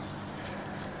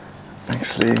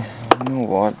 Actually, you know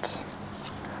what?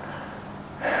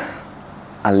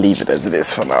 I'll leave it as it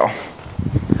is for now.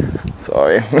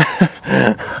 Sorry.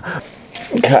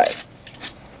 Okay.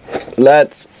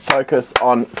 Let's focus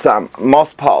on some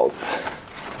moss poles.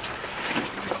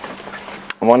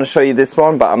 I want to show you this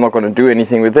one, but I'm not going to do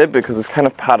anything with it because it's kind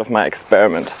of part of my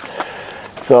experiment.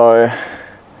 So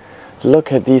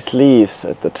look at these leaves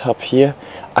at the top here.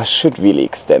 I should really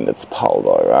extend its pole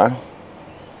though, right?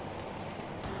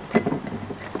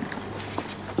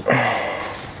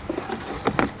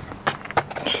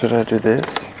 Should I do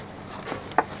this?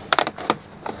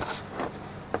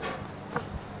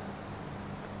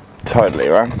 Totally,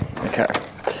 right? Okay.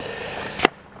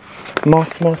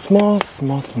 Moss, moss, moss,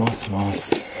 moss, moss,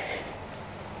 moss.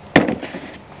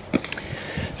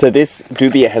 So this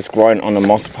dubia has grown on a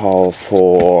moss pole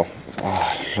for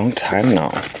a long time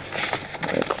now.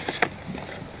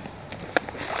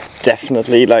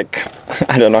 Definitely, like,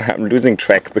 I don't know, I'm losing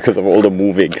track because of all the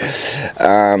moving.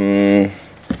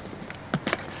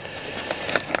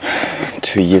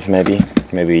 2 years maybe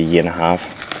a year and a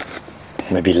half.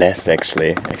 Maybe less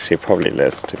actually probably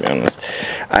less, to be honest.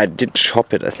 I did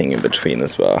chop it, I think, in between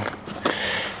as well.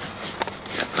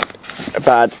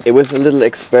 But it was a little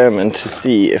experiment to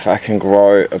see if I can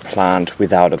grow a plant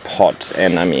without a pot.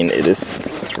 And I mean, it is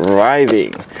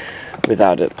thriving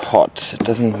without a pot. It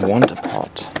doesn't want a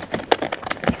pot.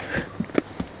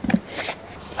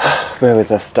 Where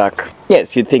was I stuck?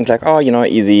 Yes, you'd think like, oh, you know,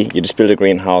 easy, you just build a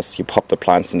greenhouse, you pop the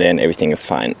plants in there and everything is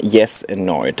fine. Yes and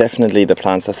no, definitely the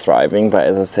plants are thriving, but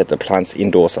as I said, the plants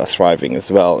indoors are thriving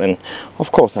as well. And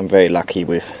of course, I'm very lucky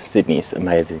with Sydney's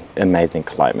amazing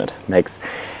climate. Makes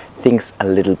things a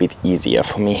little bit easier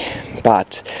for me.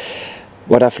 But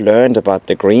what I've learned about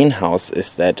the greenhouse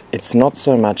is that it's not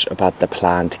so much about the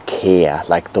plant care,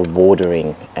 like the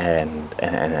watering and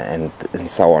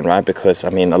so on, right? Because I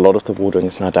mean, a lot of the watering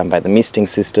is now done by the misting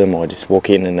system, or I just walk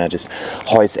in and I just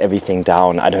hoist everything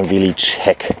down. I don't really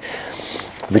check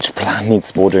which plant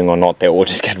needs watering or not. They all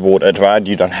just get watered, right?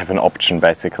 You don't have an option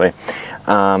basically.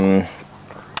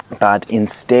 But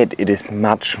instead it is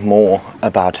much more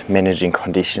about managing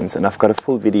conditions, and I've got a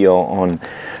full video on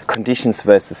conditions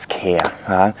versus care,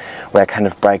 where I kind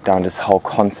of break down this whole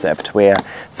concept, where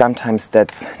sometimes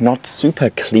that's not super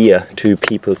clear to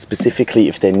people, specifically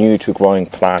if they're new to growing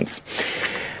plants.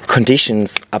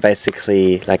 conditions are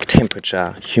basically like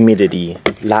temperature, humidity,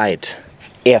 light,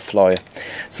 airflow.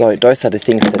 So those are the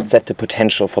things that set the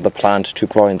potential for the plant to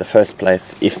grow in the first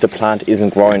place. If the plant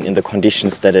isn't growing in the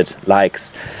conditions that it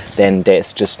likes, then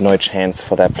there's just no chance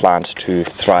for that plant to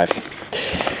thrive.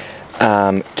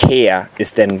 Care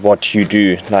is then what you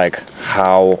do, like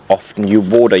how often you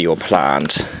water your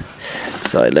plant.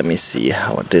 So let me see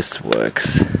how this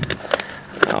works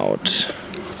out.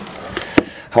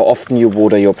 How often you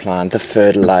water your plant, the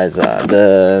fertilizer,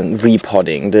 the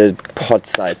repotting, the pot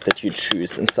size that you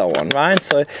choose, and so on, right?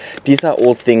 So these are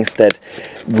all things that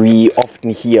we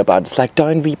often hear about. It's like,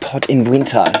 don't repot in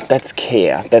winter. That's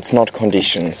care. That's not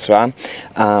conditions, right?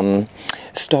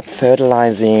 Stop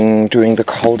fertilizing during the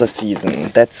colder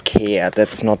season. That's care.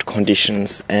 That's not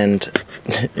conditions. And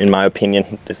in my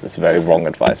opinion, this is very wrong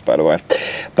advice, by the way.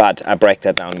 But I break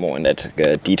that down more in that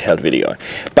detailed video.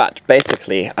 But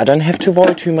basically, I don't have to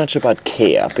worry too much about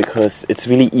care, because it's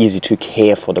really easy to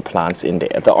care for the plants in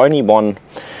there. The only one,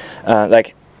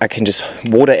 like, I can just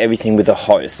water everything with a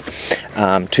hose.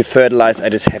 To fertilize, I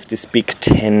just have this big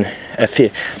 15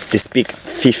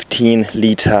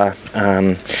 liter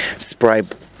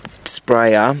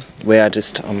sprayer, where I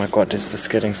just, oh my god, this is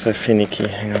getting so finicky,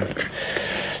 hang on.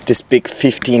 This big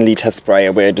 15 liter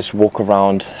sprayer where I just walk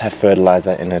around, have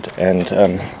fertilizer in it,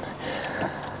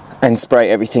 and spray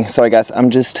everything. Sorry guys,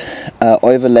 I'm just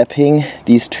overlapping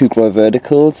these two grow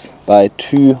verticals by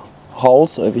 2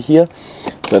 holes over here,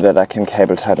 so that I can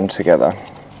cable tie them together.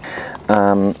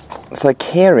 So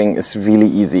caring is really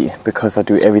easy, because I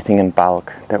do everything in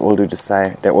bulk. That will do the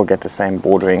same. That will get the same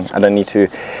bordering. I don't need to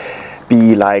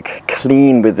be like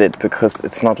clean with it, because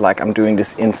it's not like I'm doing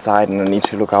this inside and I need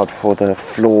to look out for the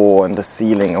floor and the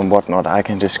ceiling and whatnot. I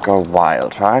can just go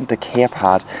wild, right? The care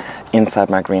part inside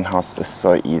my greenhouse is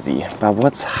so easy. But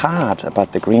what's hard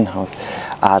about the greenhouse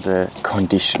are the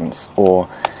conditions, or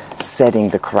setting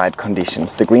the right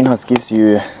conditions. The greenhouse gives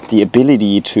you the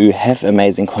ability to have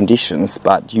amazing conditions,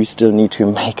 but you still need to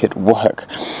make it work,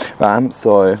 right?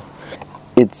 So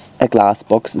it's a glass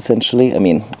box essentially. I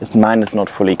mean, mine is not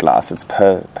fully glass, it's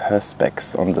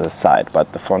perspex on the side,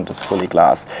 but the front is fully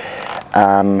glass.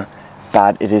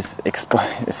 But it is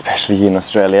exposed, especially here in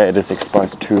Australia, it is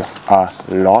exposed to a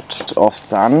lot of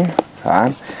sun,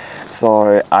 right?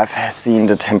 So I've seen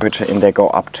the temperature in there go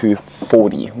up to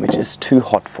 40, which is too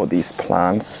hot for these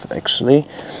plants actually.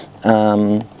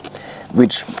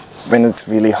 Which, when it's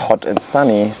really hot and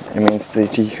sunny, it means the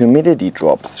humidity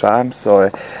drops, right? So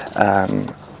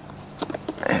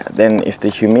then if the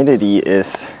humidity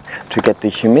is, to get the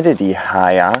humidity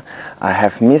higher, I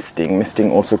have misting.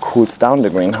 Misting also cools down the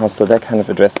greenhouse, so that kind of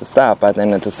addresses that. But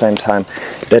then at the same time,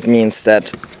 that means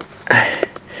that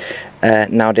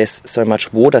now there's so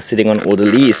much water sitting on all the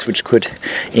leaves, which could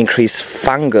increase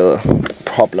fungal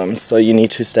problems. So you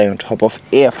need to stay on top of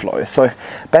airflow. So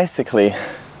basically,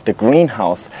 the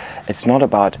greenhouse, it's not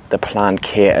about the plant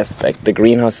care aspect. The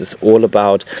greenhouse is all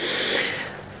about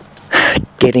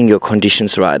getting your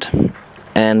conditions right.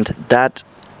 And that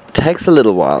takes a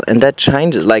little while, and that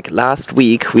changes. Like last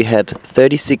week, we had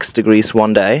 36 degrees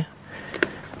one day,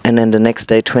 and then the next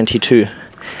day 22.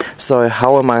 So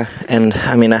how am I, and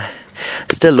I mean,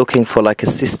 still looking for like a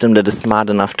system that is smart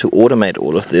enough to automate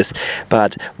all of this,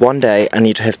 but one day I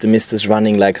need to have the misters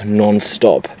running like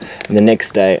non-stop, and the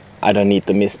next day I don't need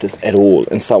the misters at all,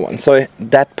 and so on. So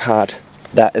that part,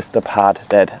 that is the part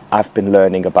that I've been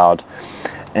learning about,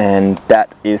 and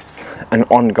that is an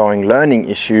ongoing learning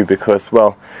issue, because,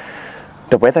 well,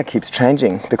 the weather keeps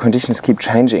changing, the conditions keep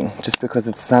changing. Just because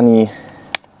it's sunny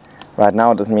right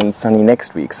now doesn't mean it's sunny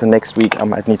next week. So next week I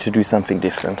might need to do something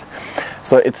different.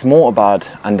 So it's more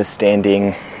about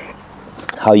understanding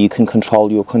how you can control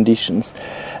your conditions.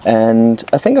 And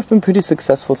I think I've been pretty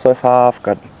successful so far. I've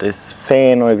got this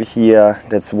fan over here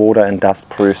that's water and dust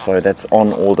proof, so that's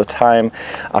on all the time.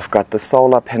 I've got the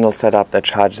solar panel set up that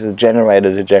charges the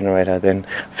generator then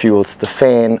fuels the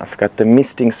fan. I've got the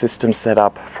misting system set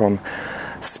up from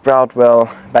Sproutwell.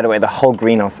 By the way, the whole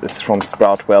greenhouse is from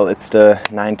Sproutwell. It's the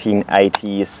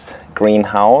 1980s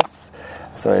greenhouse.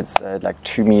 So it's like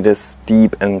 2 meters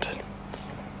deep and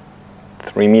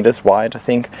 3 meters wide, I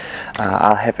think.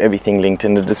 I'll have everything linked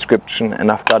in the description,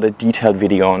 and I've got a detailed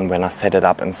video on when I set it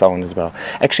up and so on as well.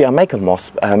 Actually, I make a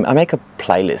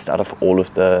playlist out of all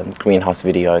of the greenhouse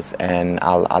videos, and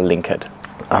I'll link it.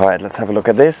 All right, let's have a look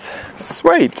at this.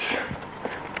 Sweet.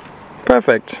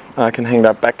 Perfect. I can hang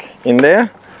that back in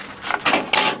there.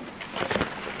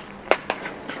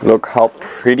 Look how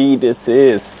pretty this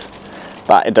is.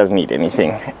 But it doesn't need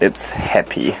anything. It's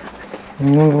happy.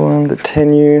 Another one, the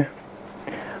 10U.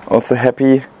 Also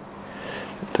happy.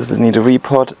 Does it need a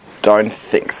repot? don't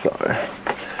think so.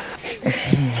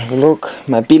 Look,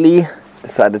 my Billy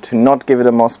decided to not give it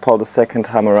a moss pole the second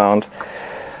time around.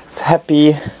 It's happy.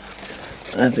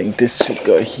 I think this should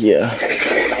go here.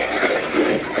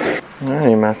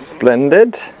 Very much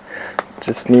splendid.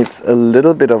 Just needs a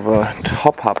little bit of a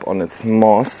top up on its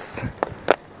moss.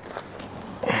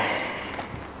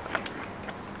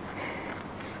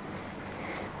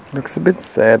 Looks a bit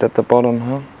sad at the bottom,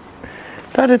 huh?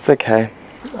 But it's okay.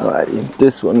 Alrighty,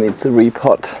 this one needs a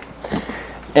repot.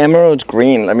 Emerald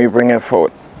green, let me bring it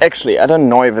forward. Actually, I don't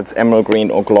know if it's emerald green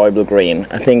or global green.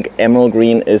 I think emerald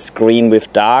green is green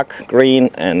with dark green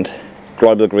and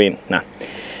global green. Nah.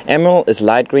 Emerald is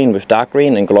light green with dark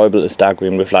green and global is dark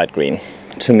green with light green.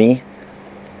 To me,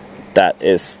 that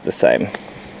is the same.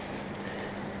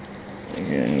 I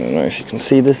don't know if you can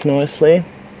see this nicely,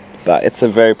 but it's a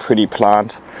very pretty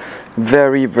plant.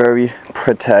 Very, very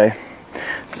pretty.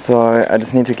 So I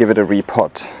just need to give it a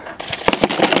repot.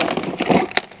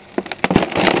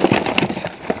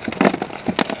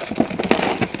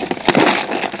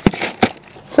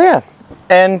 So yeah,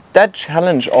 and that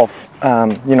challenge of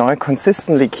you know,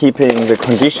 consistently keeping the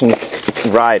conditions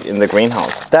right in the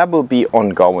greenhouse, that will be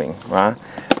ongoing, right?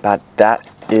 But that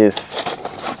is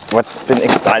what's been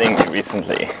exciting me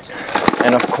recently.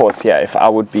 And of course, yeah, if I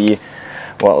would be,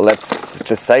 well, let's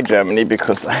just say Germany,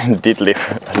 because I did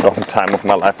live a long time of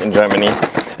my life in Germany.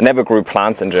 I never grew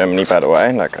plants in Germany, by the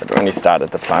way. Like, I'd only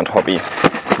started the plant hobby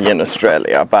here in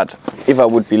Australia. But if I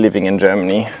would be living in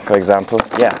Germany, for example,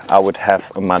 yeah, I would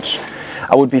have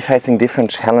I would be facing different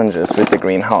challenges with the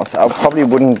greenhouse. I probably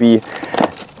wouldn't be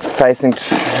facing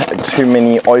too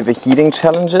many overheating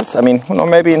challenges. I mean, you know,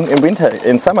 maybe in winter,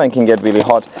 in summer it can get really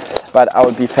hot, but I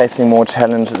would be facing more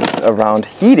challenges around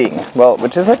heating. Well,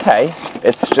 which is okay.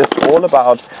 It's just all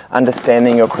about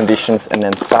understanding your conditions and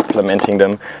then supplementing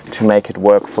them to make it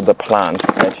work for the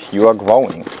plants that you are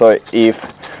growing. So if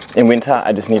in winter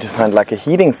I just need to find like a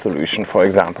heating solution, for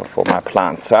example, for my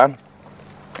plants, right?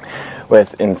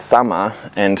 Whereas in summer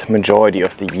and majority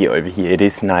of the year over here it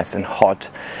is nice and hot,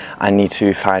 I need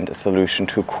to find a solution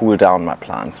to cool down my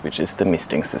plants, which is the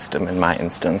misting system in my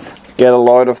instance. Get a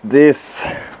load of this.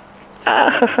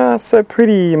 Ah, so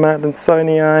pretty,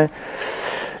 Martinsonii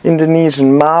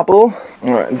Indonesian marble.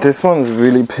 Alright, this one is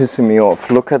really pissing me off.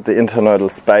 Look at the internodal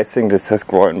spacing this has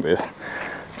grown with.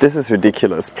 This is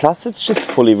ridiculous. Plus it's just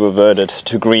fully reverted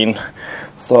to green.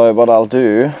 So what I'll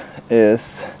do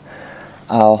is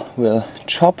we'll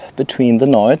chop between the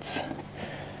nodes.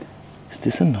 Is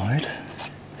this a node?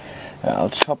 I'll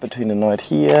chop between the node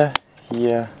here,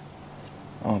 here,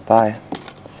 oh bye,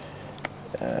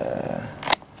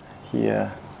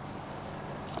 here.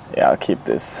 Yeah, I'll keep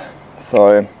this.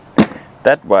 So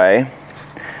that way,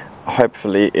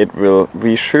 hopefully it will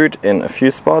reshoot in a few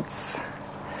spots.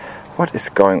 What is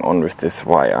going on with this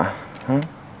wire? Huh?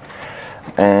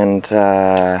 And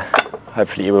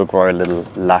hopefully it will grow a little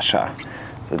lusher.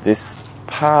 So this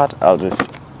part, I'll just,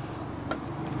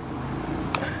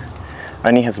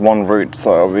 only has one root,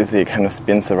 so obviously it kind of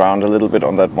spins around a little bit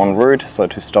on that one root. So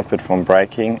to stop it from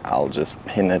breaking, I'll just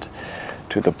pin it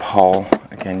to the pole,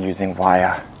 again using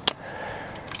wire.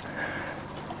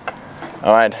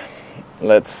 Alright,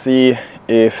 let's see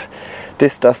if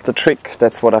this does the trick.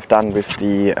 That's what I've done with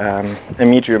the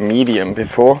medium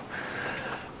before.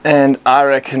 And I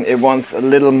reckon it wants a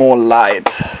little more light,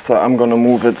 so I'm gonna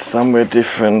move it somewhere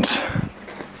different.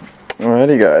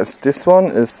 Alrighty guys, this one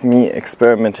is me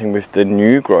experimenting with the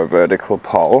new Grow Vertical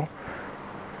pole.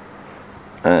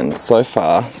 And so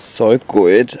far, so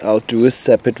good. I'll do a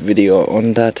separate video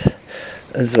on that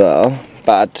as well.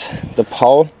 But the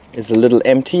pole is a little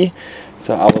empty,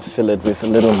 so I will fill it with a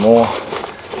little more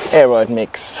aeroid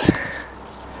mix.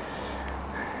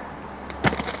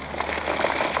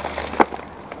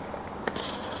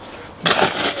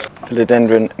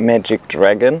 Philodendron Magic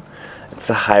Dragon. It's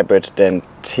a hybrid that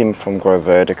Tim from Grow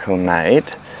Vertical made.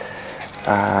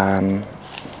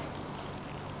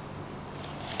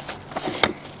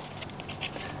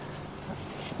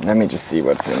 Let me just see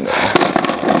what's in there.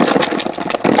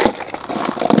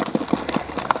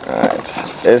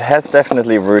 Right. It has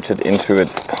definitely rooted into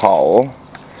its pole,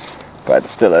 but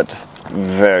still at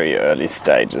very early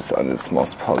stages on its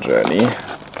moss pole journey,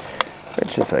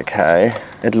 which is okay.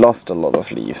 It lost a lot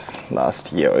of leaves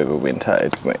last year over winter.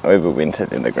 It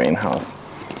overwintered in the greenhouse.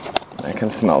 I can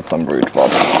smell some root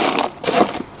rot.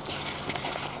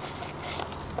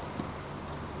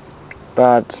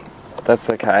 But that's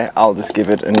okay. I'll just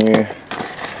give it a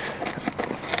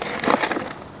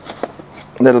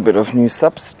little bit of new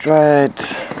substrate.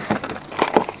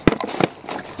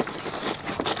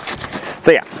 So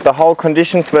So yeah, the whole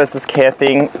conditions versus care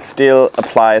thing still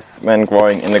applies when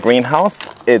growing in the greenhouse.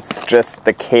 It's just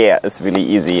the care is really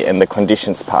easy and the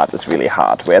conditions part is really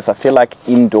hard. Whereas I feel like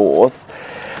indoors,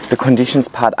 the conditions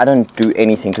part, I don't do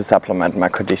anything to supplement my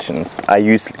conditions. I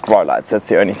use grow lights. That's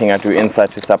the only thing I do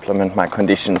inside to supplement my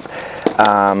conditions.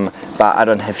 But I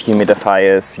don't have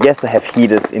humidifiers. Yes, I have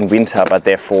heaters in winter, but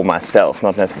they're for myself,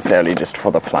 not necessarily just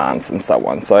for the plants and so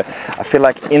on. So I feel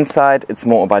like inside it's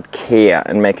more about care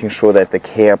and making sure that the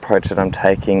care approach that I'm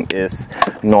taking is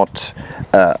not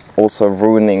also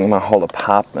ruining my whole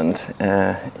apartment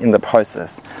in the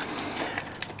process.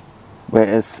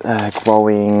 Whereas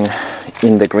growing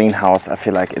in the greenhouse, I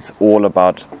feel like it's all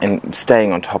about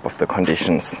staying on top of the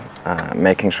conditions,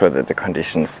 making sure that the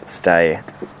conditions stay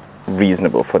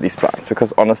reasonable for these plants.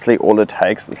 Because honestly, all it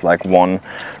takes is like one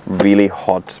really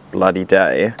hot, bloody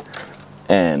day,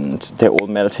 and they're all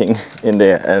melting in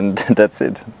there, and that's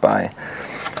it. Bye.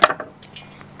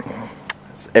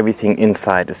 Everything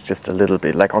inside is just a little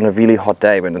bit like on a really hot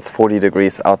day when it's 40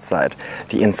 degrees outside,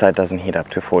 the inside doesn't heat up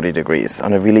to 40 degrees.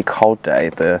 On a really cold day,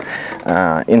 the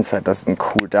inside doesn't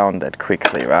cool down that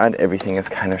quickly, right? Everything is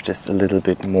kind of just a little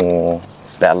bit more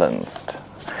balanced.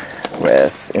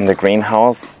 Whereas in the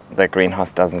greenhouse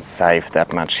doesn't save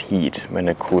that much heat. When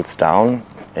it cools down,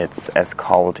 it's as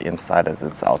cold inside as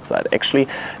it's outside. Actually,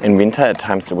 in winter at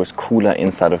times it was cooler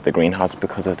inside of the greenhouse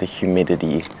because of the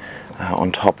humidity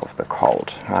on top of the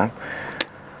cold. Right?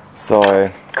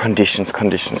 So conditions,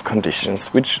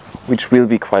 which will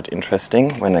be quite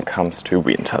interesting when it comes to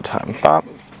winter time. But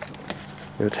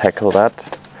we'll tackle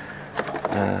that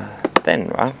then,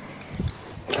 right?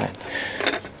 Okay.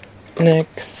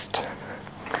 Next,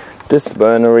 this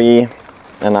Bernery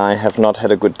and I have not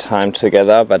had a good time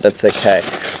together, but that's okay. I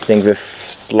think we're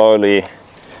slowly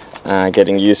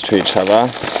getting used to each other.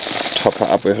 Just top her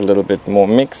up with a little bit more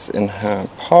mix in her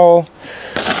pole.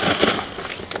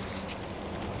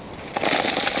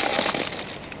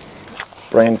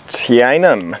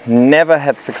 Brentianum. Never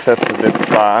had success with this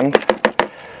plant.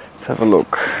 Let's have a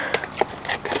look.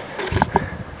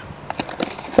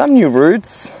 Some new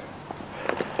roots.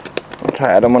 Okay,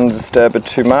 I don't want to disturb it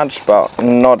too much, but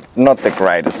not the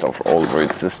greatest of all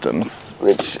root systems,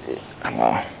 which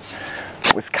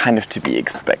was kind of to be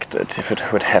expected. If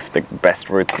it would have the best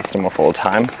root system of all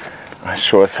time, I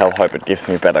sure as hell hope it gives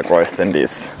me better growth than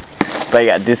this. But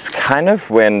yeah, this kind of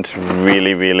went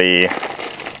really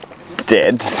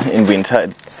dead in winter.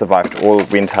 It survived all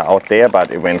winter out there,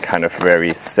 but it went kind of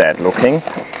very sad looking.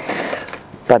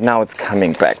 But now it's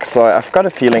coming back, so I've got a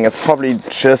feeling it's probably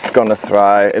just gonna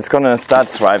thrive. It's gonna start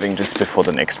thriving just before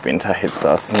the next winter hits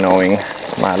us, knowing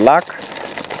my luck.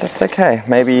 That's okay.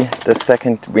 Maybe the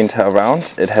second winter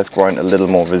around, it has grown a little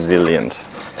more resilient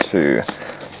to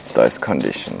those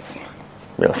conditions.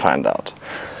 We'll find out.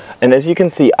 And as you can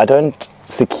see, I don't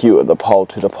secure the pole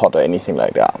to the pot or anything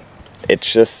like that. It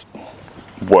just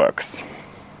works.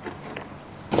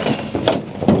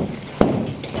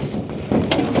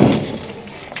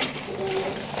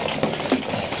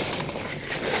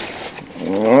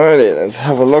 Alrighty, let's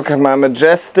have a look at my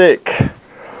Majestic.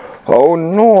 Oh,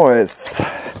 nice.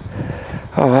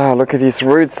 Oh wow, look at these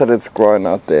roots that it's grown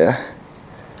out there.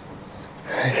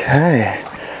 Okay,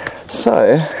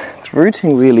 so it's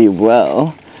rooting really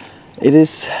well. It is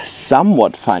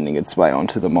somewhat finding its way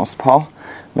onto the moss pile.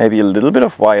 Maybe a little bit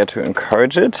of wire to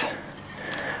encourage it.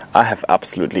 I have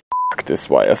absolutely f***ed this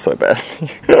wire so badly.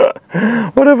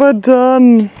 What have I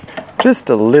done? Just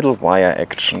a little wire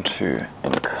action to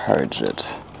encourage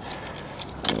it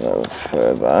a little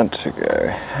further to go,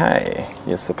 hey,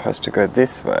 you're supposed to go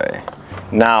this way.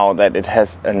 Now that it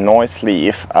has a nice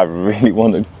leaf, I really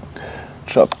want to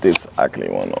chop this ugly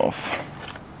one off.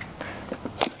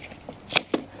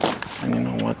 And you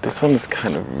know what, this one is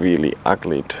kind of really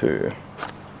ugly too.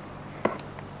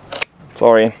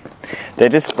 Sorry, they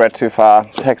just spread too far,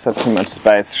 takes up too much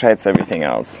space, shades everything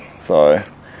else. So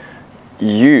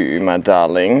you, my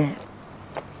darling,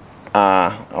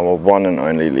 are our one and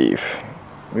only leaf.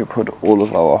 We put all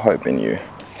of our hope in you.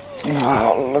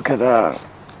 Wow, look at that.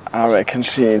 I reckon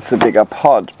she needs a bigger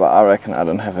pot, but I reckon I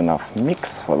don't have enough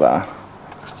mix for that.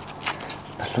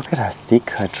 But look at how thick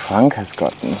her trunk has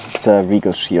gotten. It's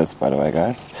Regal Shields, by the way,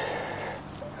 guys.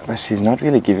 But she's not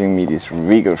really giving me these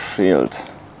Regal Shield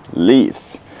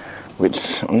leaves,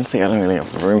 which honestly I don't really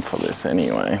have room for this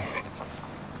anyway.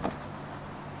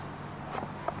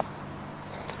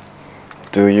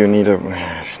 Do you need a...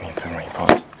 She needs a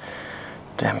repot.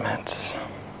 Damn it.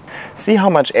 See how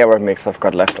much aero mix I've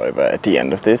got left over at the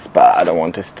end of this, but I don't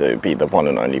want this to be the one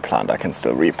and only plant I can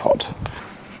still repot.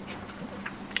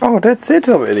 Oh, that's it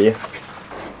already.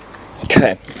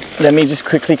 Okay, let me just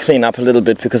quickly clean up a little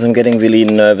bit because I'm getting really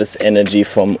nervous energy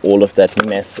from all of that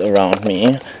mess around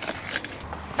me.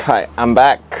 Okay, I'm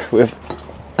back with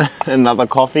another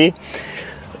coffee.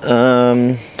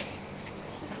 Okay,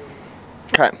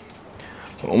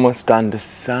 we're almost done. The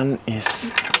sun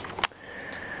is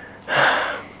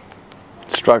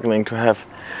struggling to have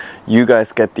you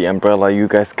guys get the umbrella, you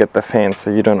guys get the fan so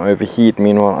you don't overheat.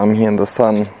 Meanwhile, I'm here in the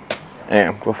sun.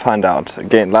 Yeah, we'll find out.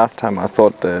 Again, last time I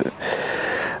thought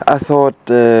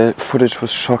the footage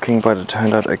was shocking, but it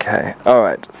turned out okay.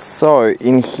 Alright, so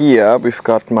in here we've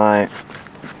got my,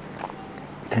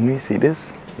 can we see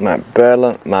this? My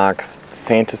Berlin Marks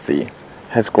Fantasy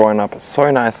has grown up so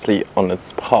nicely on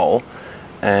its pole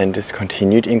and just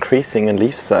continued increasing in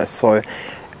leaf size. So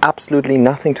absolutely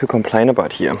nothing to complain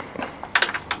about here.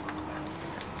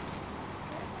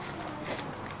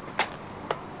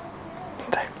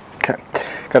 Stay. Okay,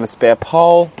 got a spare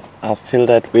pole. I'll fill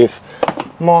that with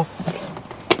moss.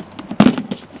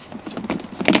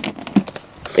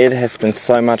 It has been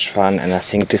so much fun, and I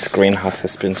think this greenhouse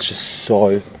has been just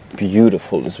so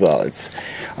beautiful as well. It's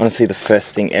honestly the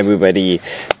first thing everybody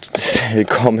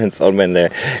comments on when they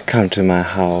come to my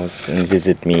house and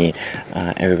visit me.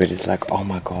 Everybody's like, oh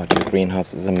my god, your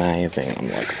greenhouse is amazing.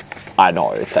 I'm like, I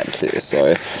know, thank you.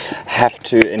 So have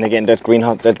to, and again, that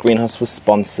greenhouse was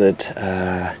sponsored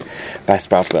by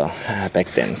Sproutwell back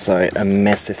then. So a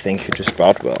massive thank you to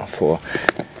Sproutwell for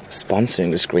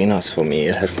sponsoring this greenhouse for me.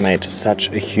 It has made such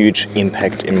a huge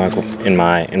impact in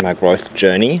my growth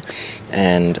journey,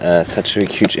 and such a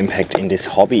huge impact in this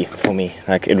hobby for me.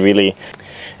 Like it really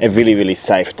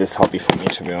saved this hobby for me,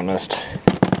 to be honest.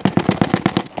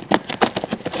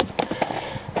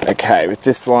 Okay, with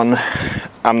this one,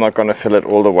 I'm not going to fill it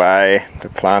all the way. The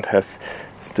plant has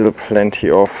still plenty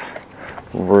of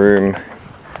room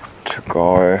to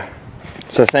go.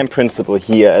 So same principle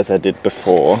here as I did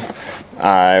before.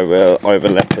 I will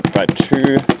overlap it by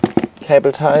 2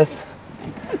 cable ties.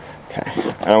 Okay,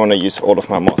 I don't want to use all of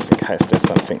my moss in case there's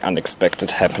something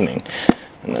unexpected happening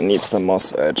and I need some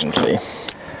moss urgently.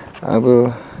 I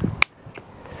will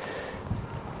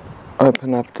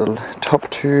open up the top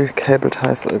 2 cable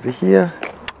ties over here,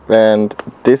 and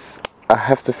this, I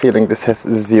have the feeling this has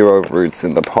 0 roots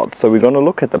in the pot. So we're going to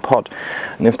look at the pot,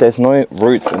 and if there's no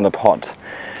roots in the pot,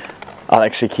 I'll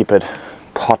actually keep it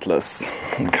potless.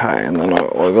 Okay, and then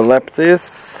I'll overlap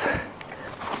this.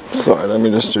 So let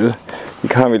me just do, you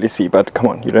can't really see, but come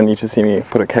on, you don't need to see me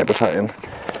put a cable tie in.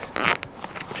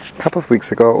 A couple of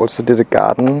weeks ago I also did a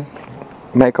garden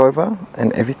makeover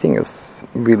and everything is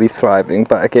really thriving,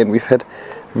 but again we've had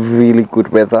really good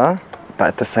weather, but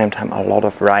at the same time a lot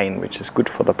of rain, which is good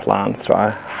for the plants. So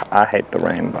I hate the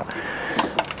rain, but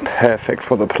perfect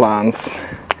for the plants.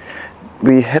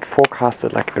 We had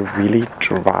forecasted like a really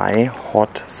dry,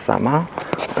 hot summer,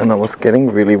 and I was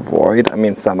getting really worried. I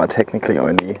mean, summer technically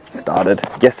only started.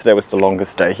 Yesterday was the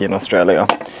longest day here in Australia.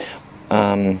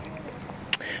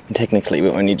 Technically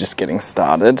we're only just getting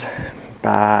started,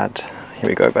 but here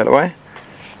we go, by the way.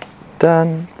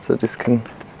 Done. So this can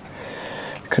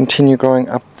continue growing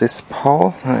up this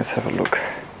pole. Let's have a look.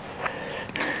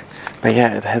 But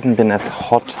yeah, it hasn't been as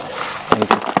hot and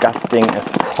disgusting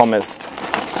as promised.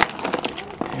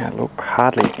 Yeah, look,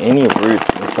 hardly any roots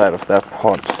inside of that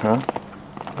pot, huh?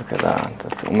 Look at that,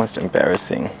 that's almost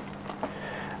embarrassing.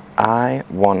 I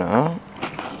wanna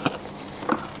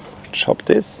chop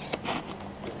this.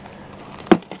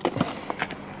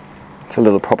 It's a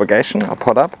little propagation, I'll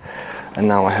pot up, and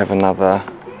now I have another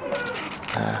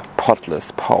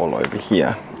potless pole over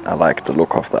here. I like the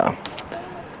look of that.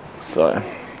 So,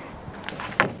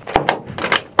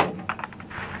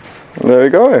 there we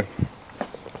go.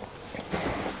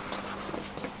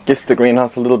 Gives the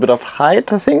greenhouse a little bit of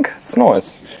height, I think. It's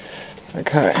nice.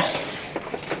 Okay.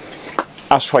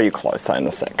 I'll show you closer in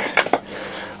a sec.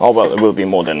 Oh well, it will be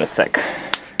more than a sec.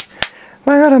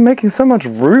 My god, I'm making so much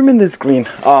room in this green.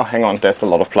 Oh, hang on, there's a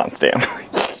lot of plants there.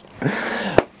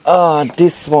 Oh,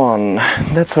 this one.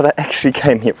 That's what I actually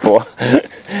came here for.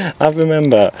 I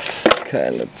remember. Okay,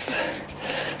 let's...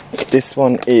 This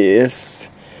one is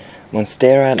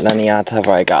Monstera Laniata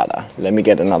variegata. Let me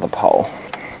get another pole.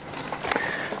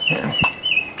 Yeah.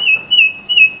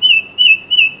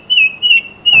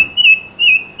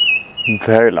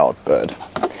 Very loud bird.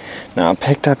 Now I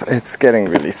picked up, it's getting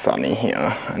really sunny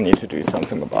here. I need to do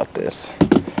something about this.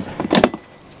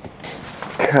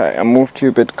 Okay, I moved you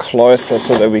a bit closer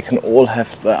so that we can all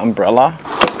have the umbrella.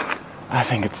 I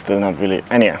think it's still not really,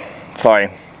 anyway,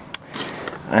 sorry.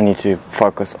 I need to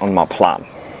focus on my plant.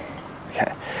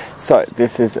 Okay, so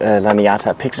this is a Laniata.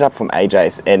 I picked it up from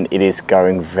AJ's and it is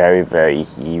going very, very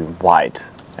white.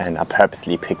 and I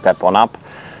purposely picked that one up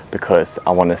because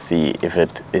I want to see if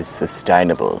it is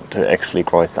sustainable to actually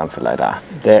grow something like that.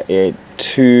 There are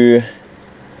 2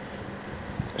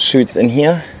 shoots in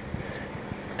here,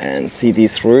 and see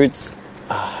these roots?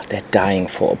 They're dying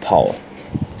for a pole.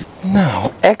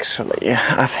 Now, actually,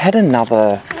 I've had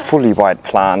another fully white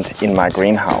plant in my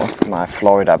greenhouse, my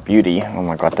Florida Beauty. Oh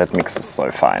my god, that mix is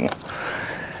so fine.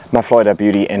 My Florida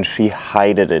Beauty, and she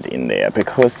hided it in there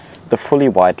because the fully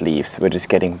white leaves were just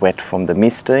getting wet from the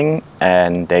misting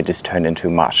and they just turned into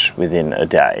mush within a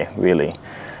day, really.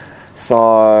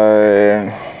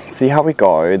 So, see how we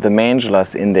go. The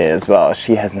Mandula's in there as well.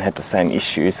 She hasn't had the same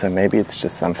issue, so maybe it's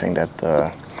just something that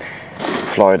the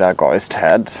Florida Ghost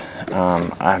had.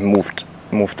 I moved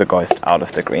the Ghost out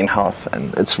of the greenhouse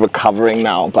and it's recovering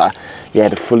now, but yeah,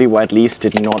 the fully white leaves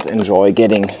did not enjoy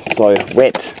getting so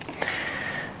wet.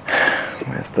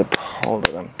 Where's the pole?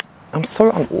 I'm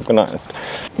so unorganized.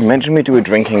 Imagine we do a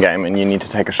drinking game and you need to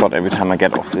take a shot every time I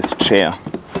get off this chair.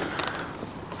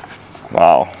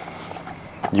 Wow.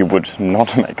 You would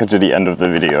not make it to the end of the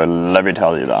video, let me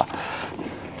tell you that.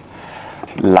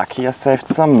 Lucky I saved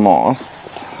some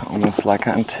moss, almost like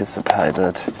I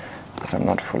anticipated. But I'm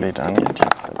not fully done yet. Yeah,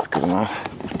 that's good enough.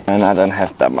 And I don't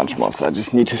have that much moss. I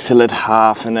just need to fill it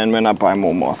half, and then when I buy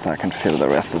more moss I can fill the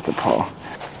rest of the pole.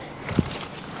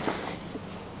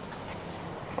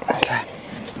 Okay,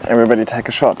 everybody take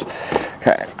a shot.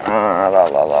 Okay.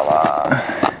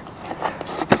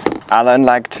 I don't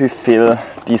like to fill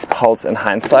these poles in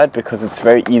hindsight because it's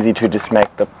very easy to just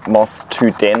make the moss too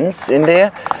dense in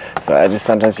there. So I just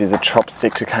sometimes use a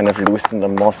chopstick to kind of loosen the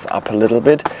moss up a little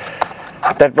bit.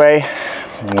 That way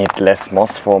you need less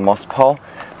moss for a moss pole,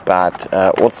 but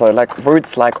also like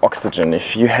roots like oxygen.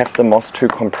 If you have the moss too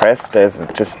compressed, there's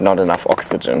just not enough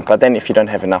oxygen. But then if you don't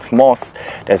have enough moss,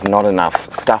 there's not enough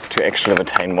stuff to actually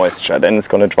retain moisture. Then it's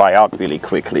going to dry out really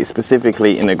quickly.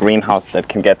 Specifically in a greenhouse that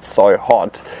can get so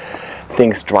hot,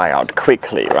 things dry out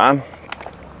quickly, right?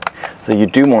 So you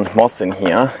do want moss in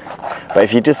here, but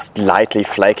if you just lightly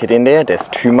flake it in there, there's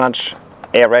too much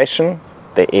aeration.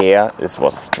 The air is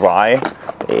what's dry,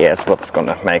 the air is what's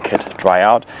gonna make it dry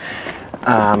out.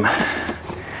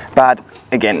 But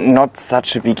again, not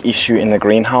such a big issue in the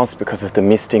greenhouse because of the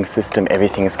misting system.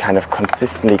 Everything is kind of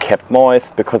consistently kept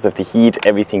moist. Because of the heat,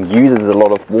 everything uses a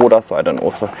lot of water, so I don't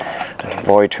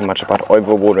worry too much about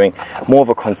overwatering. More of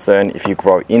a concern if you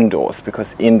grow indoors,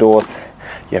 because indoors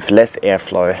you have less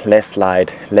airflow, less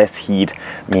light, less heat,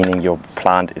 meaning your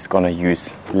plant is gonna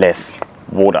use less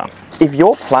water. If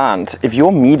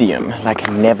your medium like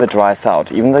never dries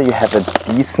out, even though you have a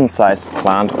decent sized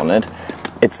plant on it,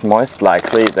 it's most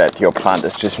likely that your plant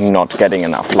is just not getting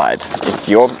enough light. If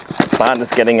your plant is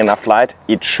getting enough light,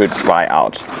 it should dry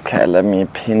out. Okay, let me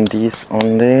pin these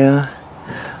on there.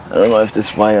 I don't know if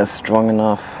this wire is strong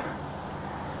enough.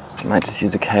 I might just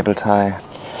use a cable tie.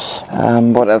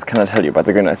 What else can I tell you about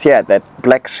the greenhouse? Yeah, that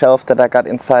black shelf that I got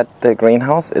inside the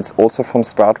greenhouse, it's also from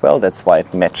Sproutwell. That's why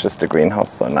it matches the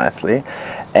greenhouse so nicely.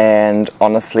 And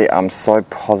honestly, I'm so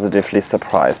positively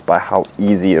surprised by how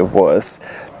easy it was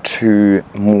to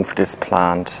move this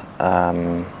plant,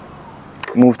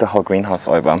 move the whole greenhouse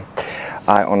over.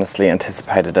 I honestly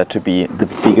anticipated that to be the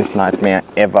biggest nightmare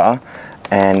ever,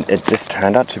 and it just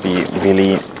turned out to be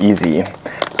really easy.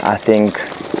 I think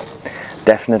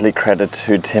definitely credit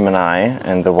to Tim and I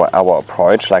and our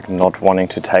approach, like not wanting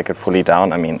to take it fully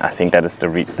down. I mean, I think that is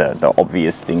the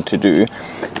obvious thing to do,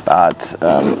 but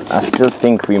I still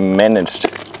think we managed,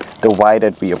 the way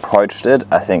that we approached it,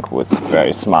 I think was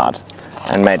very smart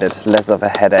and made it less of a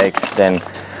headache than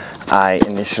I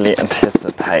initially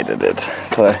anticipated it.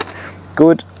 So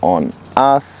good on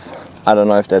us. I don't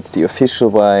know if that's the official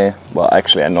way. Well,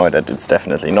 actually I know that it's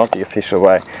definitely not the official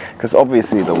way, because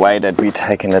obviously the way that we're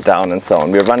taking it down and so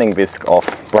on, we're running risk of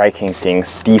breaking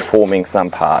things, deforming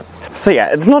some parts. So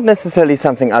yeah, it's not necessarily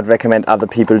something I'd recommend other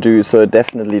people do, so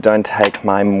definitely don't take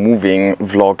my moving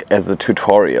vlog as a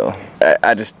tutorial.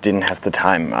 I just didn't have the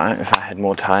time. If I had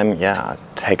more time, yeah,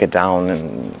 I'd take it down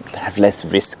and have less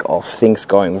risk of things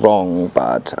going wrong,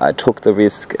 but I took the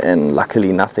risk and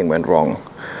luckily nothing went wrong.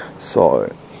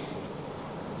 So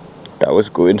that was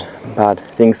good, but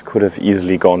things could have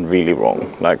easily gone really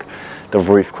wrong. Like the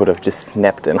roof could have just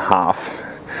snapped in half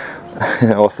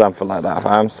or something like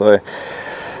that. So,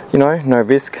 you know, no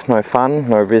risk, no fun,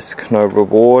 no risk, no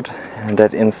reward. In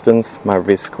that instance, my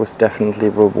risk was definitely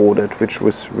rewarded, which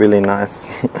was really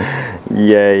nice.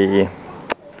 Yay.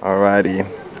 Alrighty,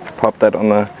 pop that on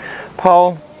the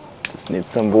pole. Just need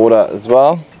some water as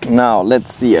well. Now,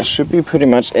 let's see, I should be pretty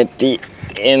much at the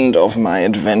end of my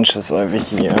adventures over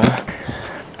here.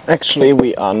 Actually,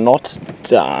 we are not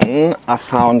done, I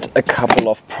found a couple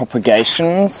of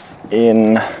propagations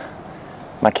in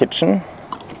my kitchen.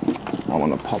 I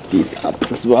want to pop these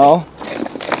up as well.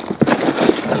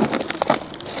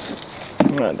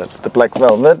 Right, that's the black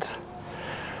velvet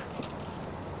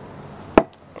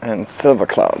and silver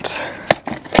cloud.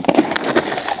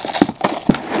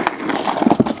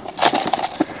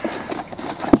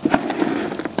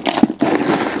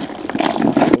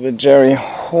 The Jerry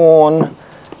Horn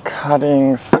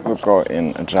cuttings will go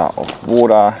in a jar of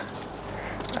water,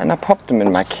 and I popped them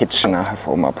in my kitchen. I have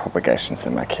all my propagations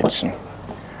in my kitchen.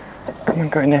 Come on,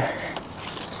 go in there.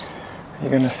 Are you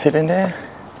going to fit in there?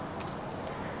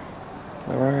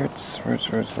 The roots. You're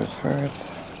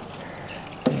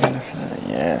going to fit in there?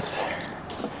 Yes.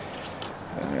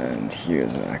 And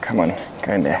here's come on,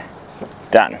 go in there.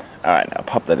 Done. Alright, I'll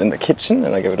pop that in the kitchen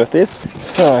and I'll get rid of this.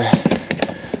 So,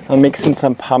 I'm mixing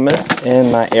some pumice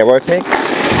in my aeroid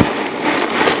mix.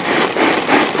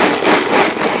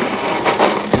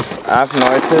 I've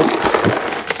noticed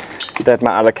that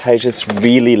my alocasias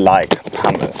really like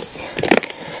pumice.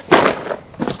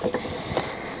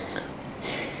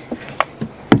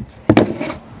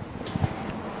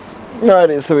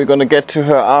 Alrighty, so we're going to get to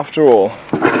her after all.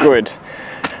 Good.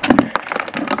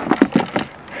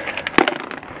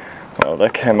 Well,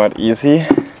 that came out easy.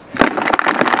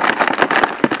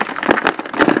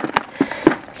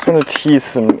 I want to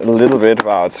tease them a little bit.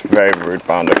 Wow, it's very root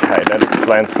bound. Okay, that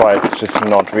explains why it's just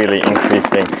not really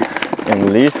increasing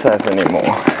in leaf size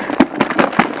anymore.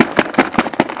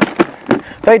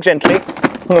 Very gently.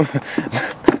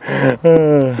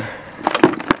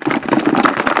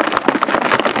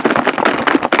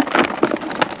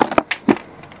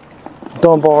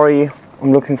 Don't worry,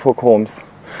 I'm looking for corms.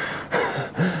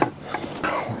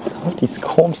 Some of these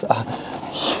corms are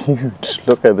huge.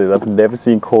 Look at this, I've never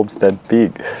seen corms that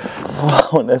big.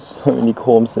 Wow, there's so many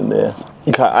corms in there.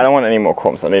 Okay, I don't want any more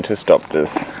corms, I need to stop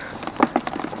this.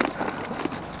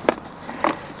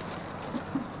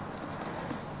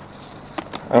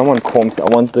 I don't want corms, I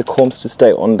want the corms to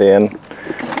stay on there and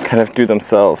kind of do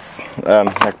themselves,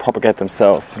 like propagate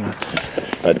themselves. You know.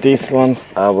 But these ones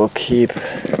I will keep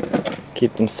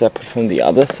them separate from the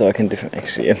others so I can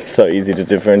actually it's so easy to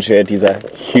differentiate. These are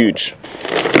huge.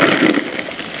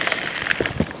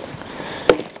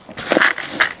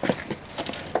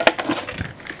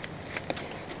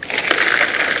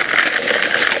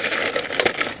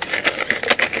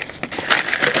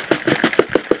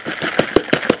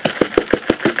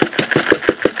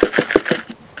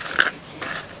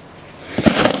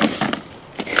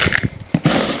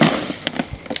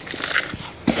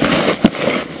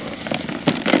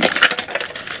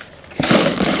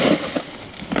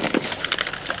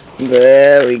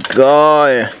 There we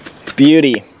go,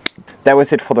 beauty. That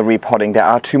was it for the repotting. There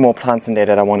are 2 more plants in there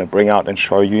that I want to bring out and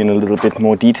show you in a little bit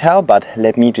more detail, but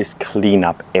let me just clean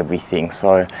up everything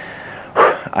so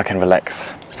I can relax.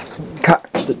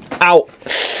 Ow!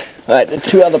 Alright, the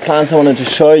 2 other plants I wanted to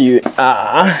show you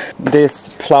are this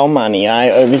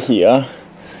Plougmanii over here.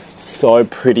 So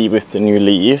pretty with the new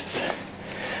leaves.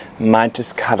 Might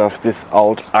just cut off this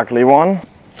old ugly one.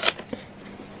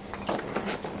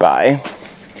 Bye.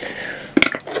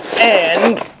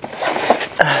 And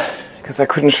because I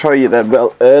couldn't show you that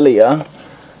well earlier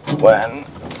when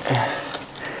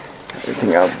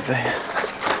everything else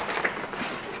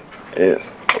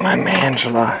is my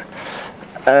Mangela,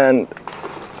 and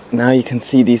now you can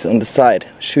see these on the side.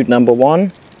 Shoot number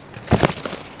 1,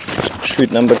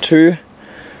 shoot number 2,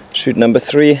 shoot number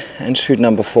 3, and shoot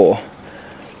number 4.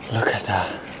 Look at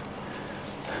that.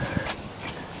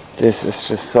 This is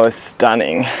just so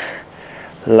stunning.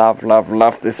 Love, love,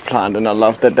 love this plant, and I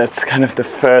love that that's kind of the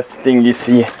first thing you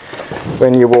see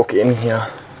when you walk in here.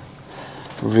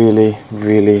 Really,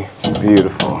 really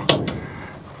beautiful.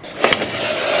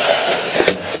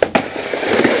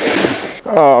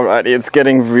 Alrighty, it's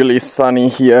getting really sunny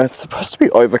here. It's supposed to be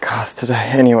overcast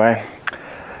today anyway.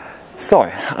 So,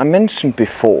 I mentioned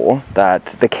before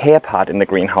that the care part in the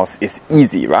greenhouse is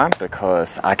easy, right?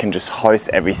 Because I can just hose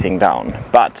everything down.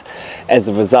 But as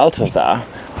a result of that,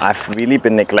 I've really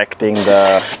been neglecting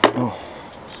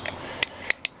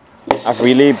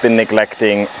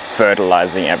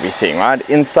fertilizing everything, right?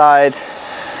 Inside,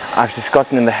 I've just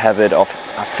gotten in the habit of,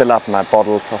 I fill up my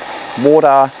bottles of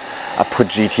water, I put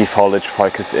GT Foliage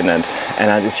Focus in it, and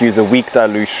I just use a weak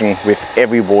dilution with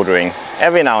every watering.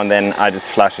 Every now and then I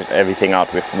just flush everything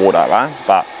out with water, right?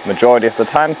 But majority of the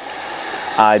times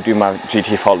I do my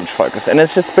GT Foliage Focus, and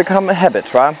it's just become a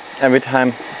habit, right? Every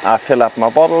time I fill up my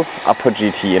bottles, I put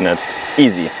GT in it.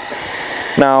 Easy.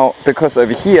 Now, because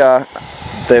over here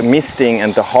the misting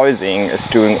and the hosing is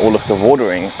doing all of the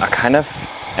watering, I kind of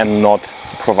and not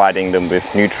providing them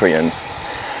with nutrients.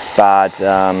 But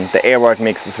the aeroid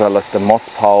mix as well as the moss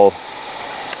pile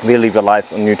really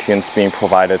relies on nutrients being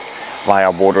provided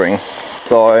via watering.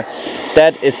 So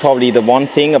that is probably the one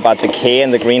thing about the care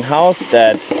in the greenhouse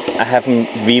that I haven't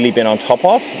really been on top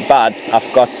of, but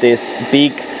I've got this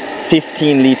big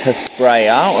 15-liter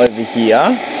sprayer over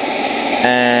here,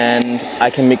 and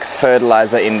I can mix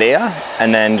fertilizer in there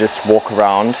and then just walk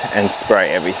around and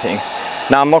spray everything.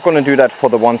 Now I'm not going to do that for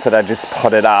the ones that I just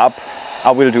potted up. I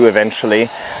will do eventually,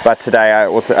 but today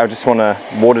I just want to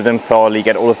water them thoroughly,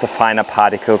 get all of the finer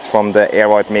particles from the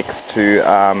aeroid mix to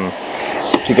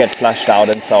get flushed out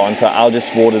and so on. So I'll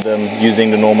just water them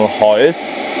using the normal hose,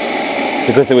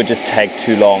 because it would just take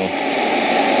too long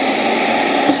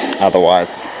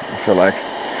otherwise, I feel like.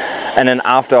 And then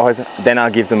after hose, then I'll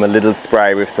give them a little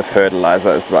spray with the fertilizer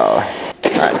as well.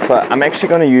 Alright, so I'm actually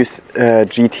going to use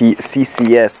GT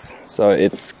CCS, so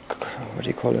it's, what do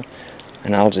you call it?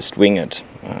 And I'll just wing it.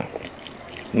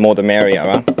 More the merrier,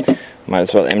 right? Might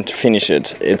as well finish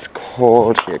it. It's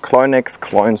called here, Clonex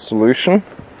Clone Solution.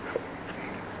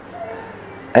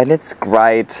 And it's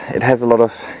great. It has a lot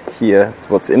of, here's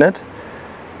what's in it.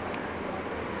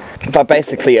 But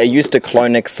basically I use the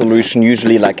Clonex solution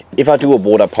usually, like if I do a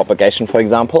water propagation, for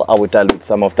example, I would dilute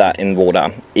some of that in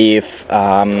water. If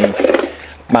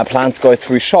my plants go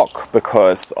through shock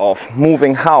because of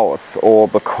moving house or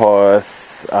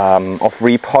because of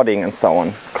repotting and so on,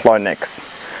 Clonex,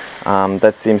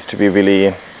 that seems to be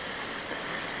really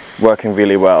working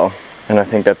really well, and I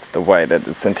think that's the way that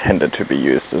it's intended to be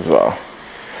used as well.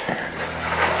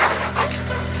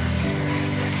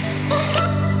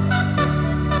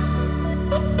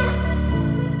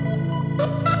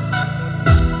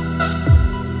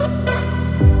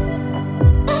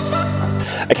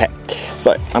 Okay,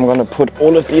 so I'm gonna put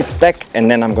all of these back,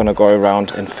 and then I'm gonna go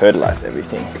around and fertilize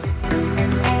everything.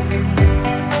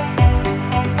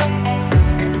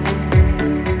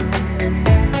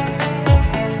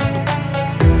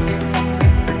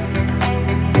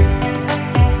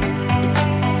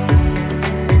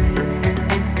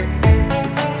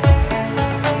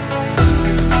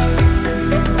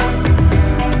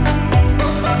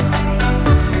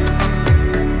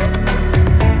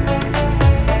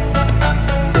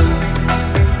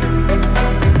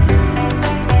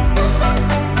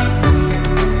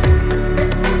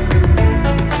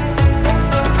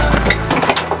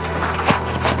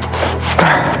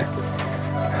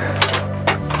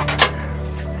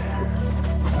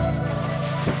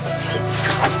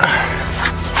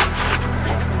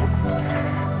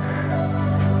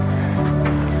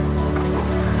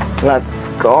 Let's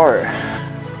go.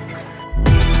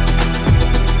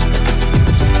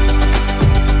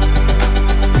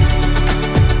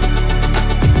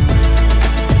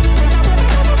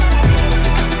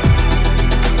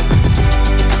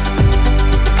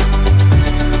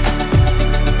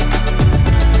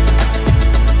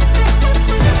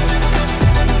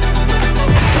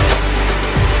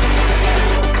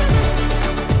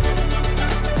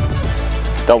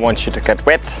 Don't want you to get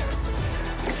wet.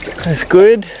 That's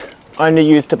good. Only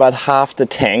used about half the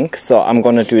tank, so I'm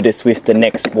gonna do this with the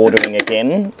next watering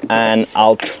again, and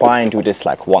I'll try and do this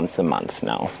like once a month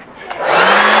now.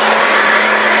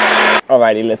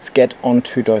 Alrighty, let's get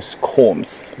onto those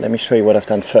corms. Let me show you what I've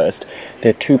done first.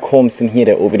 There are two corms in here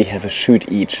that already have a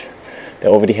shoot each. They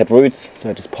already had roots,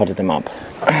 so I just potted them up.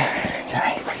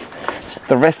 Okay.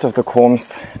 The rest of the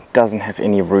corms doesn't have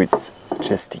any roots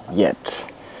just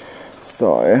yet.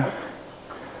 So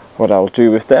what I'll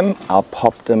do with them, I'll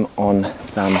pop them on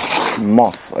some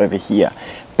moss over here.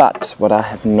 But what I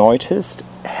have noticed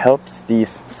helps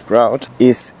these sprout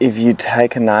is if you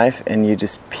take a knife and you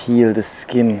just peel the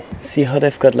skin. See how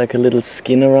they've got like a little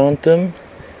skin around them?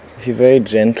 If you very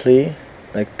gently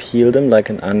like peel them like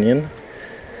an onion,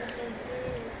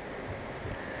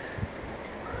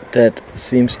 that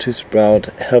seems to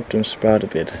help them sprout a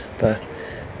bit, but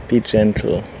be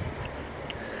gentle.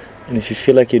 And if you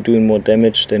feel like you're doing more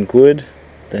damage than good,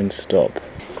 then stop.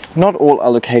 Not all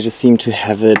allocators seem to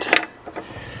have it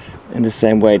in the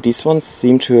same way. These ones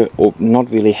seem to not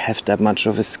really have that much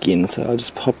of a skin, so I'll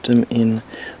just pop them in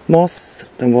moss.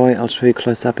 Don't worry, I'll show you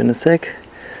close up in a sec.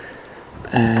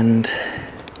 And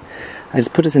I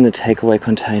just put this in a takeaway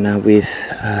container with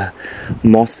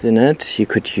moss in it. You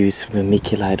could use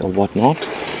vermiculite or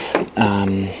whatnot.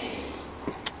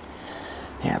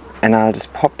 Yeah, and I'll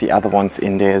just pop the other ones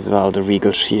in there as well, the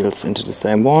Regal Shields, into the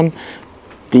same one.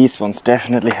 These ones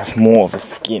definitely have more of a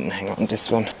skin. Hang on,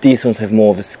 this one. These ones have more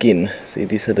of a skin. See,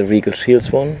 these are the Regal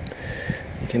Shields one.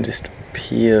 You can just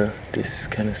peel this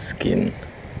kind of skin.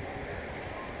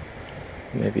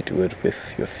 maybe do it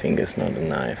with your fingers, not a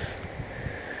knife,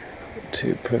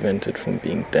 to prevent it from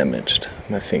being damaged.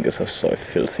 My fingers are so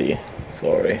filthy,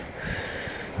 sorry.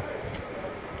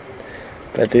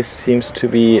 But this seems to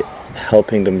be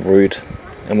helping them root,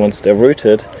 and once they're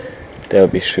rooted, there'll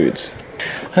be shoots.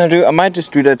 I might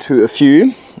just do that to a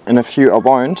few, and a few I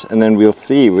won't, and then we'll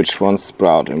see which ones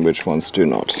sprout and which ones do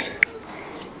not.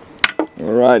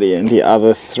 Alrighty, and the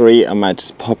other 3 I might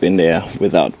just pop in there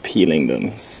without peeling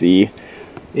them, see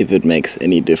if it makes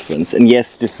any difference. And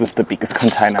yes, this was the biggest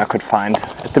container I could find.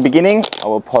 At the beginning, I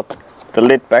will put the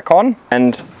lid back on,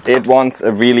 and it wants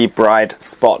a really bright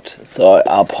spot, so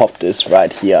I'll pop this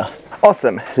right here.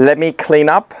 Awesome, let me clean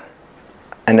up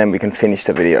and then we can finish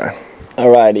the video.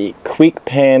 Alrighty, quick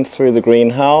pan through the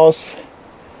greenhouse.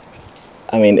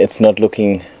 I mean, it's not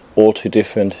looking all too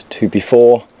different to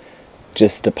before,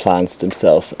 just the plants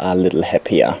themselves are a little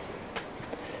happier.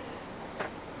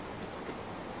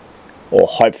 Or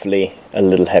hopefully a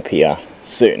little happier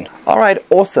soon. Alright,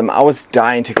 awesome. I was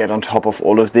dying to get on top of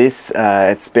all of this.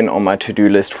 It's been on my to-do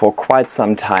list for quite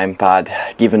some time, but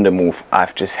given the move,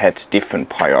 I've just had different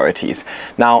priorities.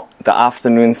 Now, the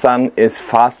afternoon sun is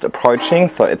fast approaching,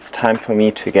 so it's time for me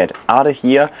to get out of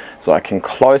here so I can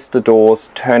close the doors,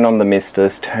 turn on the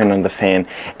misters, turn on the fan,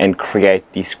 and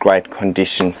create these great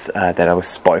conditions that I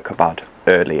spoke about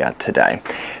earlier today.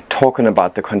 Talking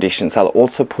about the conditions, I'll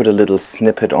also put a little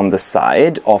snippet on the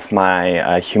side of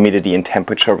my humidity and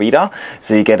temperature reader,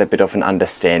 so you get a bit of an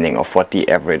understanding of what the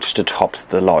average, the tops,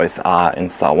 the lows are,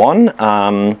 and so on.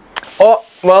 Oh,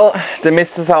 well, the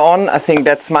misters are on. I think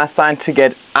that's my sign to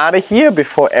get out of here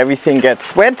before everything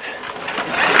gets wet.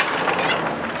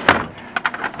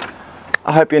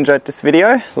 I hope you enjoyed this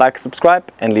video. Like,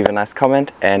 subscribe, and leave a nice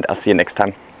comment, and I'll see you next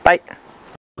time. Bye!